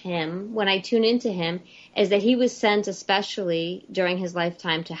feeling with him, when I tune into him, is that he was sent especially during his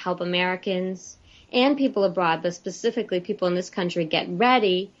lifetime to help Americans and people abroad, but specifically people in this country, get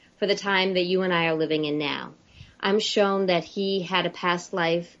ready for the time that you and I are living in now. I'm shown that he had a past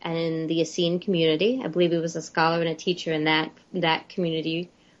life in the Essene community. I believe he was a scholar and a teacher in that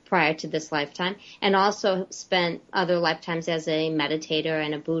community prior to this lifetime, and also spent other lifetimes as a meditator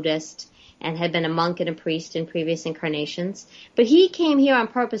and a Buddhist, and had been a monk and a priest in previous incarnations. But he came here on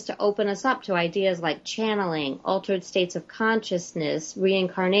purpose to open us up to ideas like channeling, altered states of consciousness,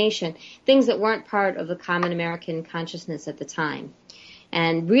 reincarnation, things that weren't part of the common American consciousness at the time.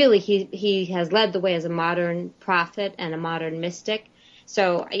 And really, he has led the way as a modern prophet and a modern mystic.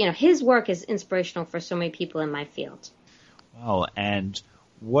 So, you know, his work is inspirational for so many people in my field. Well, and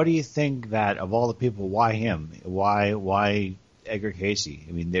what do you think that of all the people, why him? Why Edgar Cayce?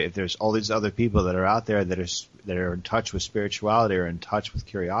 I mean, if there's all these other people that are out there that are in touch with spirituality or in touch with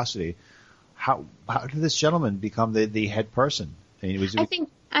curiosity, how did this gentleman become the head person? I mean,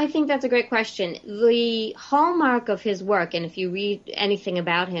 I think that's a great question. The hallmark of his work, and if you read anything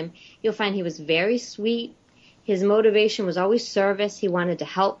about him, you'll find he was very sweet. His motivation was always service. He wanted to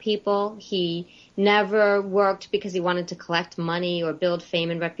help people. He never worked because he wanted to collect money or build fame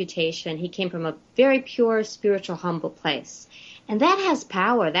and reputation. He came from a very pure, spiritual, humble place. And that has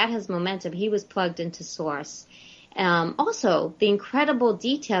power. That has momentum. He was plugged into source. Also, the incredible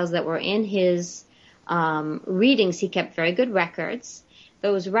details that were in his readings, he kept very good records.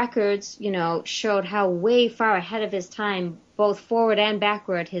 Those records, you know, showed how way far ahead of his time, both forward and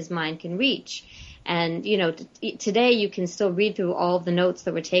backward, his mind can reach. And, today you can still read through all of the notes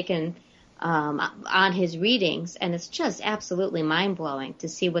that were taken on his readings, and it's just absolutely mind-blowing to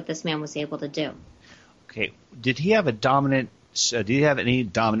see what this man was able to do. Okay. Did he have any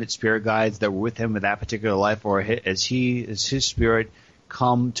dominant spirit guides that were with him in that particular life, or has his spirit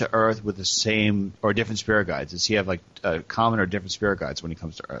come to Earth with the same or different spirit guides? Does he have common or different spirit guides when he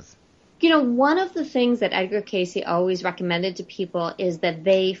comes to Earth? One of the things that Edgar Cayce always recommended to people is that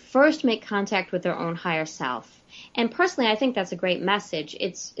they first make contact with their own higher self. And personally, I think that's a great message.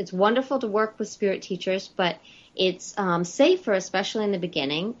 It's wonderful to work with spirit teachers, but it's safer, especially in the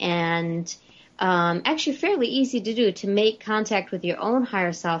beginning, and actually fairly easy to do, to make contact with your own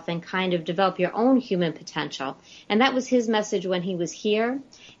higher self and kind of develop your own human potential. And that was his message when he was here.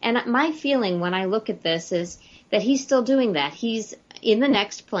 And my feeling when I look at this is that he's still doing that. He's in the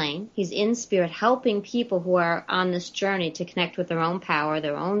next plane. He's in spirit, helping people who are on this journey to connect with their own power,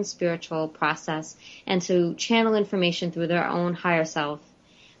 their own spiritual process, and to channel information through their own higher self,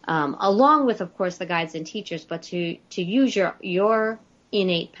 along with, of course, the guides and teachers, but to use your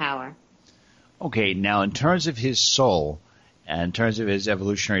innate power. Okay, now in terms of his soul, and in terms of his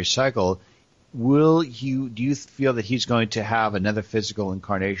evolutionary cycle, do you feel that he's going to have another physical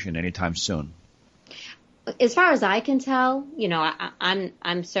incarnation anytime soon? As far as I can tell,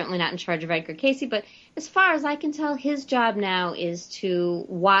 I'm certainly not in charge of Edgar Cayce, but as far as I can tell, his job now is to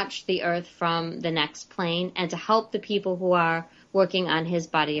watch the Earth from the next plane and to help the people who are working on his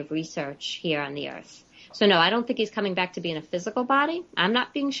body of research here on the Earth. So no, I don't think he's coming back to be in a physical body. I'm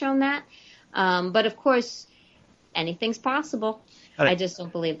not being shown that. But of course, anything's possible. I just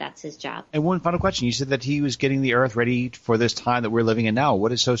don't believe that's his job. And one final question. You said that he was getting the Earth ready for this time that we're living in now.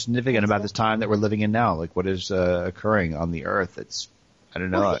 What is so significant about this time that we're living in now? What is occurring on the Earth? I don't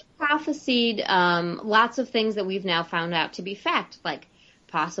know. Well, he prophesied lots of things that we've now found out to be fact, like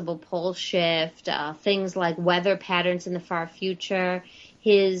possible pole shift, things like weather patterns in the far future.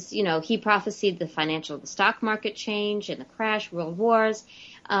 He prophesied the stock market change and the crash, world wars.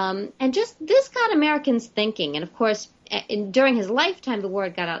 And just this got Americans thinking. And of course, during his lifetime, the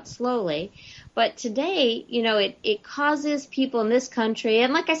word got out slowly. But today, it causes people in this country,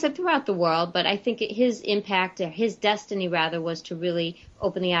 and like I said, throughout the world, but I think his impact, or his destiny rather, was to really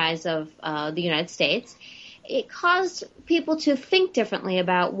open the eyes of the United States. It caused people to think differently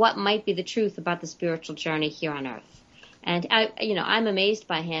about what might be the truth about the spiritual journey here on Earth. And I'm amazed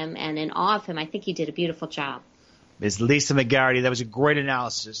by him and in awe of him. I think he did a beautiful job. Ms. Lisa McGarrity, that was a great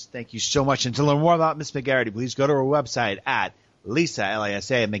analysis. Thank you so much. And to learn more about Ms. McGarrity, please go to her website at Lisa,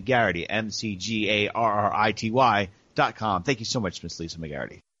 L-I-S-A, McGarrity, McGarrity.com. Thank you so much, Ms. Lisa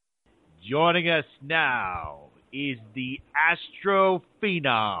McGarrity. Joining us now is the Astro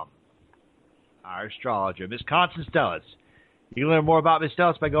Phenom, our astrologer, Ms. Constance Stellas. You can learn more about Ms.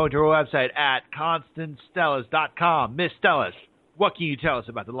 Stellas by going to her website at ConstanceStellas.com. Ms. Stellas, what can you tell us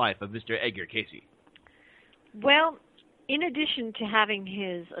about the life of Mr. Edgar Cayce? Well, in addition to having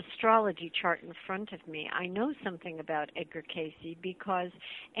his astrology chart in front of me, I know something about Edgar Cayce because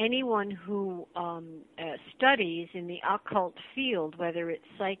anyone who studies in the occult field, whether it's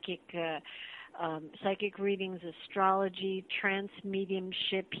psychic readings, astrology, trance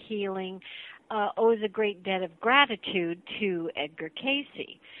mediumship, healing, owes a great debt of gratitude to Edgar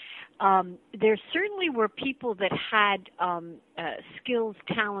Cayce. There certainly were people that had skills,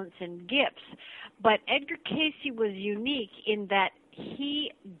 talents, and gifts, but Edgar Cayce was unique in that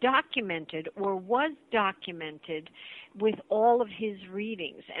he documented or was documented with all of his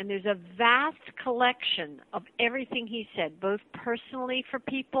readings. And there's a vast collection of everything he said, both personally for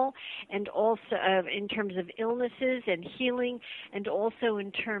people and also in terms of illnesses and healing, and also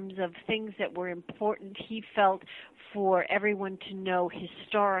in terms of things that were important he felt for everyone to know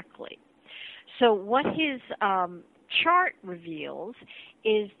historically. So what his chart reveals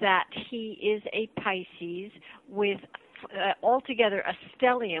is that he is a Pisces with altogether a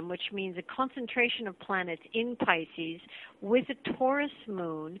stellium, which means a concentration of planets in Pisces with a Taurus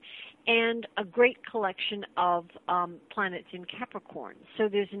moon and a great collection of planets in Capricorn. So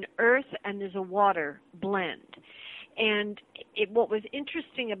there's an earth and there's a water blend. And what was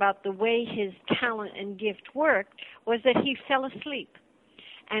interesting about the way his talent and gift worked was that he fell asleep.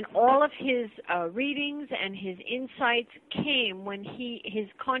 And all of his readings and his insights came when his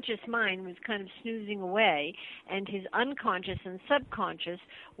conscious mind was kind of snoozing away, and his unconscious and subconscious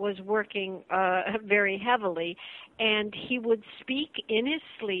was working very heavily. And he would speak in his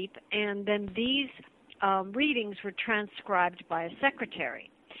sleep, and then these readings were transcribed by a secretary.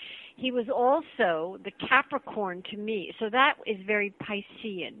 He was also the Capricorn to me. So that is very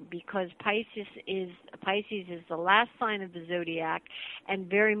Piscean, because Pisces is the last sign of the zodiac, and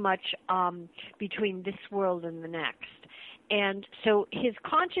very much between this world and the next. And so his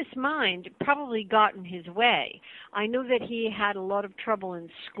conscious mind probably got in his way. I know that he had a lot of trouble in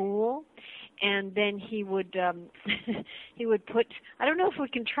school, and then he would put, I don't know if we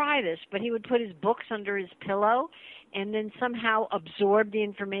can try this, but he would put his books under his pillow and then somehow absorb the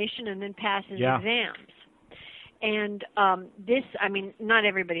information and then pass his exams. And this, I mean, not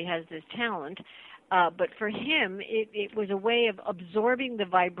everybody has this talent, but for him, it was a way of absorbing the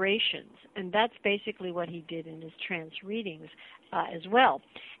vibrations, and that's basically what he did in his trance readings as well.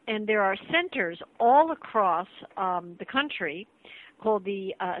 And there are centers all across the country called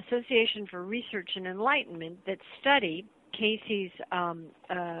the Association for Research and Enlightenment that study Cayce's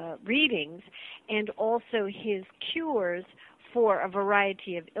readings and also his cures for a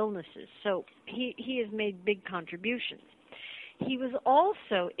variety of illnesses. So he has made big contributions. He was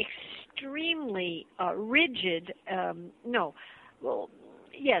also extremely rigid,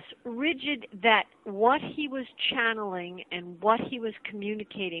 rigid that what he was channeling and what he was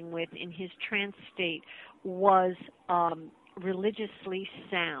communicating with in his trance state was religiously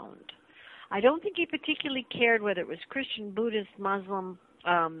sound. I don't think he particularly cared whether it was Christian, Buddhist, Muslim,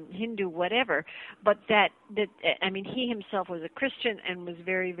 Hindu, whatever, but that he himself was a Christian and was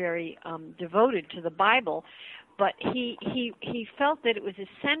very, very devoted to the Bible, but he felt that it was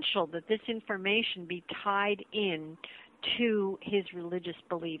essential that this information be tied in to his religious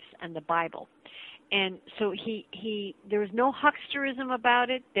beliefs and the Bible. And so there was no hucksterism about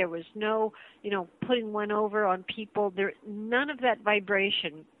it. There was no, putting one over on people. None of that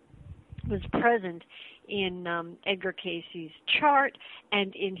vibration was present in Edgar Cayce's chart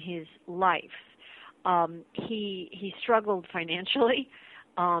and in his life. He struggled financially.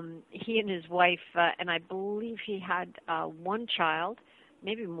 He and his wife, and I believe he had one child,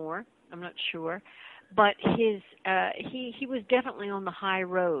 maybe more, I'm not sure. But he was definitely on the high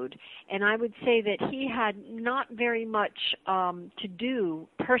road, and I would say that he had not very much to do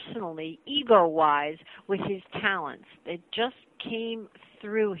personally, ego-wise, with his talents. It just came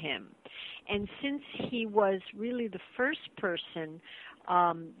through him. And since he was really the first person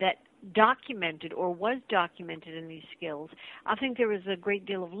that documented or was documented in these skills, I think there was a great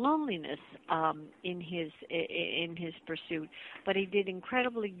deal of loneliness in his pursuit. But he did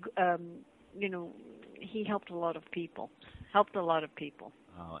incredibly. He helped a lot of people.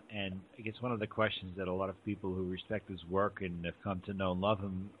 And I guess one of the questions that a lot of people who respect his work and have come to know and love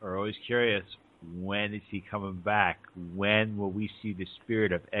him are always curious: when is he coming back? When will we see the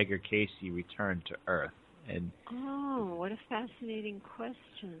spirit of Edgar Cayce return to Earth? And what a fascinating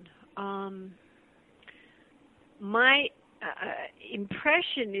question. My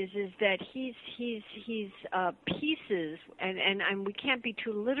impression is that he's pieces, and we can't be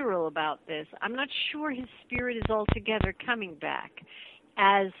too literal about this. I'm not sure his spirit is altogether coming back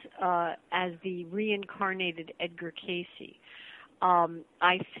as the reincarnated Edgar Cayce.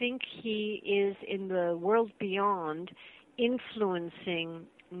 I think he is in the world beyond, influencing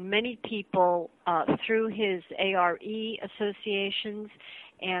many people through his ARE associations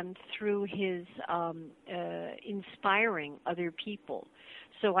and through his inspiring other people.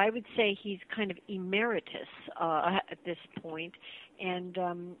 So I would say he's kind of emeritus at this point, and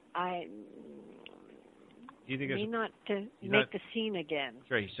I may not make the scene again.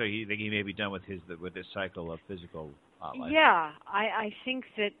 Right. So you think he may be done with his cycle of physical life? Yeah, I think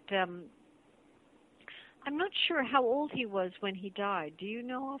that. I'm not sure how old he was when he died. Do you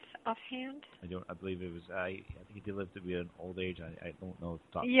know offhand? I don't. I believe it was. I think he did live to be an old age. I don't know.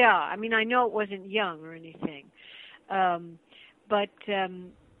 Yeah, I mean, I know it wasn't young or anything, but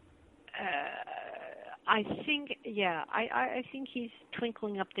I think, I think he's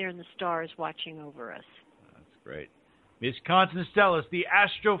twinkling up there in the stars, watching over us. That's great. Miss Constance Stellas, the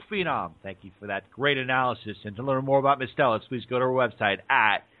Astro Phenom. Thank you for that great analysis. And to learn more about Miss Stellas, please go to her website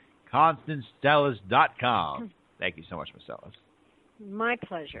at ConstanceStellas.com. Thank you so much, Miss Stellas. My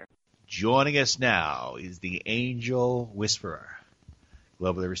pleasure. Joining us now is the Angel Whisperer,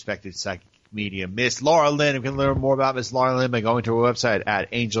 globally respected psychic medium, Miss Laura Lynn. You can learn more about Miss Laura Lynn by going to her website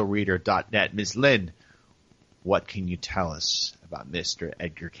at angelreader.net. Miss Lynn, what can you tell us about Mr.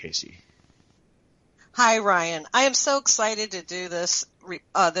 Edgar Cayce? Hi, Ryan. I am so excited to do this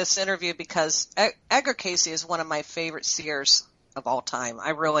interview because Edgar Cayce is one of my favorite seers of all time.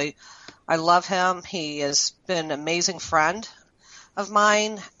 I love him. He has been an amazing friend of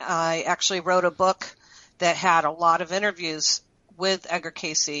mine. I actually wrote a book that had a lot of interviews with Edgar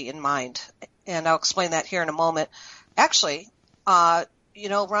Cayce in mind, and I'll explain that here in a moment. Actually,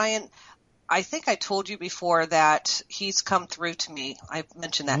 Ryan, I think I told you before that he's come through to me. I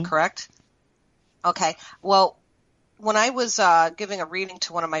mentioned that, correct? Okay. Well, when I was giving a reading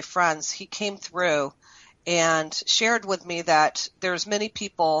to one of my friends, he came through and shared with me that there's many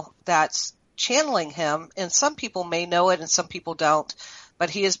people that's channeling him, and some people may know it and some people don't, but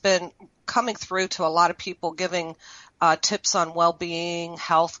he has been coming through to a lot of people, giving tips on well-being,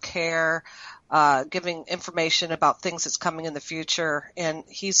 health care, giving information about things that's coming in the future, and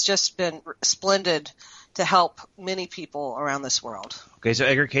he's just been splendid to help many people around this world. Okay, so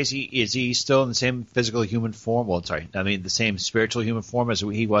Edgar Cayce, is he still in the same physical human form? Well, sorry, I mean the same spiritual human form as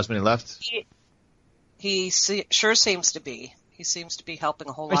he was when he left? He sure seems to be. He seems to be helping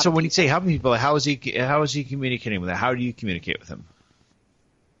a whole lot of people. So when you say helping people, how is he communicating with them? How do you communicate with him?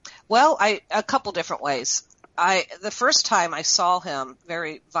 Well, a couple different ways. The first time I saw him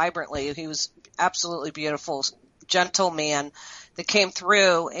very vibrantly, he was absolutely beautiful, gentle man that came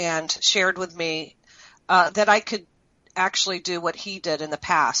through and shared with me that I could actually do what he did in the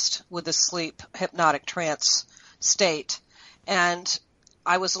past with the sleep hypnotic trance state. And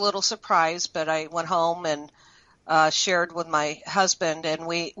I was a little surprised, but I went home and shared with my husband, and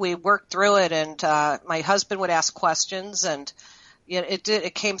we worked through it, and my husband would ask questions, and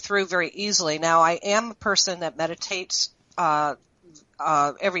it came through very easily. Now, I am a person that meditates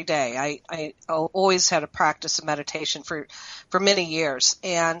every day. I always had a practice of meditation for many years,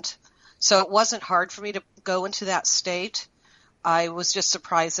 and so it wasn't hard for me to go into that state. I was just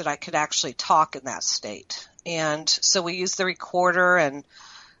surprised that I could actually talk in that state. And so we used the recorder and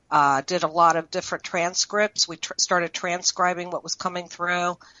did a lot of different transcripts. We started transcribing what was coming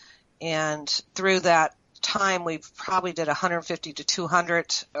through, and through that time we probably did 150 to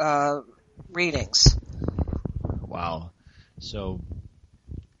 200 readings. Wow. So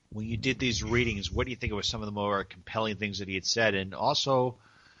when you did these readings, what do you think were some of the more compelling things that he had said? And also,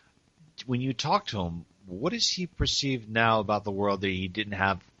 when you talk to him, what does he perceive now about the world that he didn't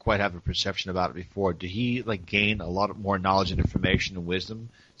quite have a perception about it before? Did he gain a lot more knowledge and information and wisdom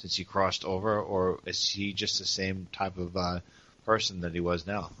since he crossed over, or is he just the same type of person that he was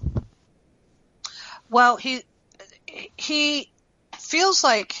now? Well, he feels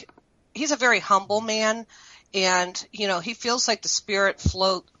like he's a very humble man, and he feels like the spirit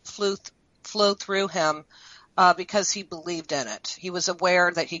flowed through him because he believed in it. He was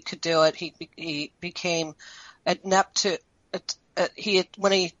aware that he could do it. He became adept to.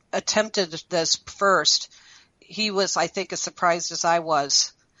 When he attempted this first, he was, I think, as surprised as I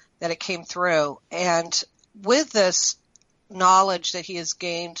was that it came through. And with this knowledge that he has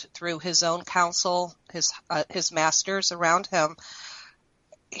gained through his own counsel, his masters around him,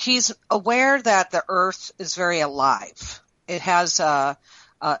 he's aware that the earth is very alive. It has a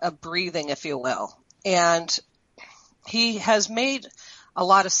breathing, if you will. And he has made a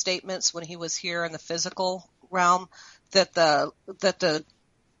lot of statements when he was here in the physical realm that the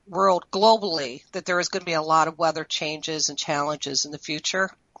world globally, that there is going to be a lot of weather changes and challenges in the future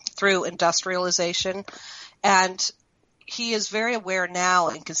through industrialization. And he is very aware now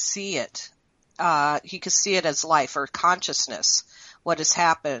and can see it. He can see it as life or consciousness, what has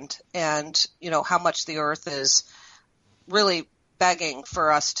happened, and how much the earth is really begging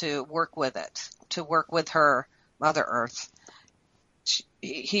for us to work with it, to work with her, Mother Earth.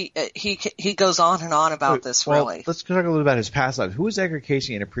 He goes on and on about this, really. Well, let's talk a little about his past life. Who was Edgar Cayce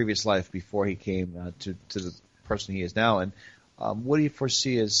in a previous life before he came to the person he is now, and what do you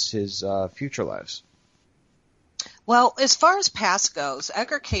foresee as his future lives? Well, as far as past goes,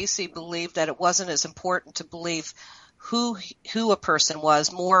 Edgar Cayce believed that it wasn't as important to believe who a person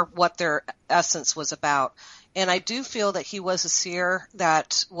was, more what their essence was about. And I do feel that he was a seer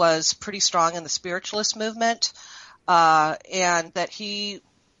that was pretty strong in the spiritualist movement, and that he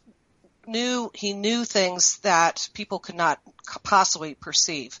knew things that people could not possibly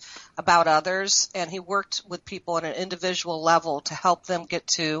perceive about others, and he worked with people on an individual level to help them get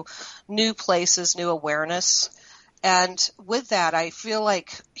to new places, new awareness. And with that, I feel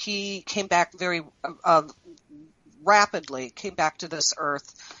like he came back very rapidly, came back to this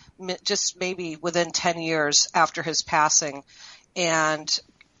earth just maybe within 10 years after his passing, and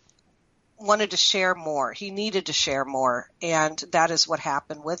wanted to share more. He needed to share more, and that is what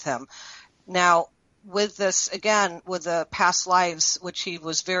happened with him. Now, with this, again, with the past lives, which he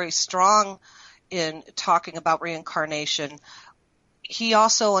was very strong in talking about reincarnation, he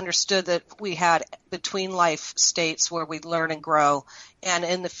also understood that we had between life states where we learn and grow, and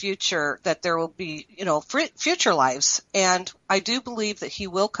in the future that there will be, future lives. And I do believe that he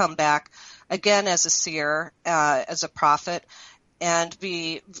will come back again as a seer, as a prophet, and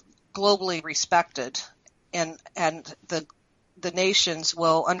be globally respected. And the nations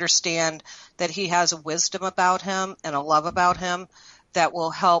will understand that he has a wisdom about him and a love about him that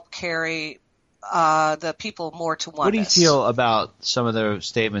will help carry the people more to oneness. What do you feel about some of the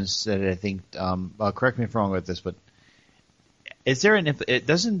statements that I think, correct me if I'm wrong with this, but is there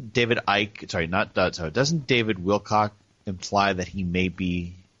doesn't David Wilcock imply that he may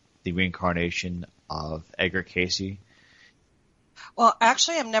be the reincarnation of Edgar Cayce? Well,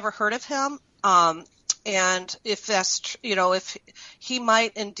 actually, I've never heard of him. And if that's, if he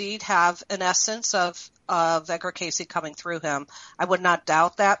might indeed have an essence of Edgar Cayce coming through him, I would not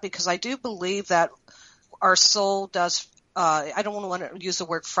doubt that, because I do believe that our soul does, I don't want to use the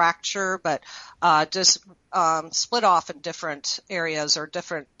word fracture, but just split off in different areas or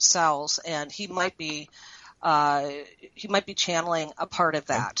different cells, and he might be channeling a part of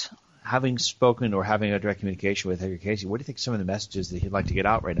that. Having spoken or having a direct communication with Edgar Cayce, what do you think some of the messages that he'd like to get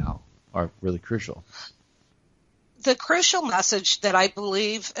out right now are really crucial? The crucial message that I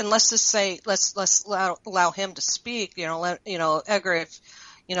believe, and let's just say, let's allow him to speak. Edgar,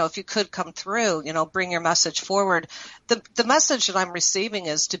 if you could come through, bring your message forward. The message that I'm receiving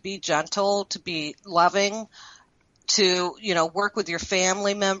is to be gentle, to be loving, to work with your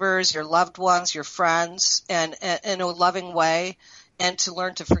family members, your loved ones, your friends, and in a loving way, and to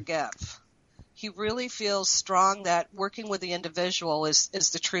learn to forgive. He really feels strong that working with the individual is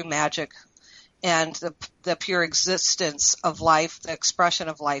the true magic, and the pure existence of life, the expression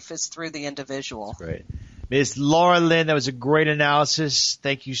of life, is through the individual. Great. Ms. Laura Lynn, that was a great analysis.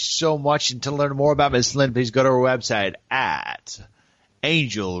 Thank you so much. And to learn more about Ms. Lynn, please go to our website at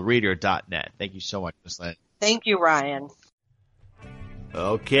angelreader.net. Thank you so much, Ms. Lynn. Thank you, Ryan.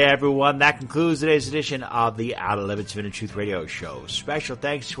 Okay, everyone, that concludes today's edition of the Outer Limits Infinite Truth Radio Show. Special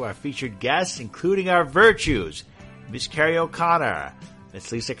thanks to our featured guests, including our virtues, Ms. Kerrie O'Connor,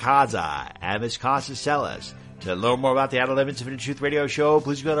 Ms. Lisa Kaza, and Ms. Constance Stellas. To learn more about the Outer Limits Infinite Truth Radio Show,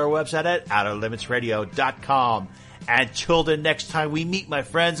 please go to our website at outerlimitsradio.com. Until the next time we meet, my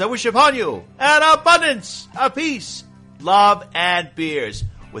friends, I wish upon you an abundance of peace, love, and beers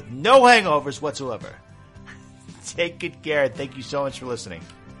with no hangovers whatsoever. Take good care, and thank you so much for listening.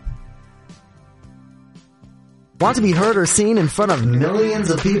 Want to be heard or seen in front of millions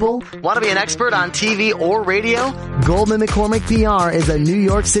of people? Want to be an expert on TV or radio? Goldman McCormick PR is a New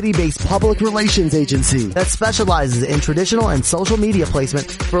York City-based public relations agency that specializes in traditional and social media placement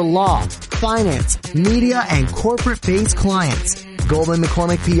for law, finance, media, and corporate-based clients. Goldman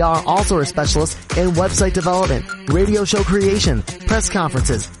McCormick PR also are specialists in website development, radio show creation, press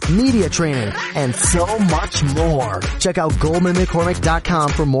conferences, media training, and so much more. Check out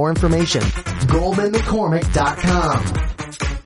GoldmanMcCormick.com for more information. GoldmanMcCormick.com.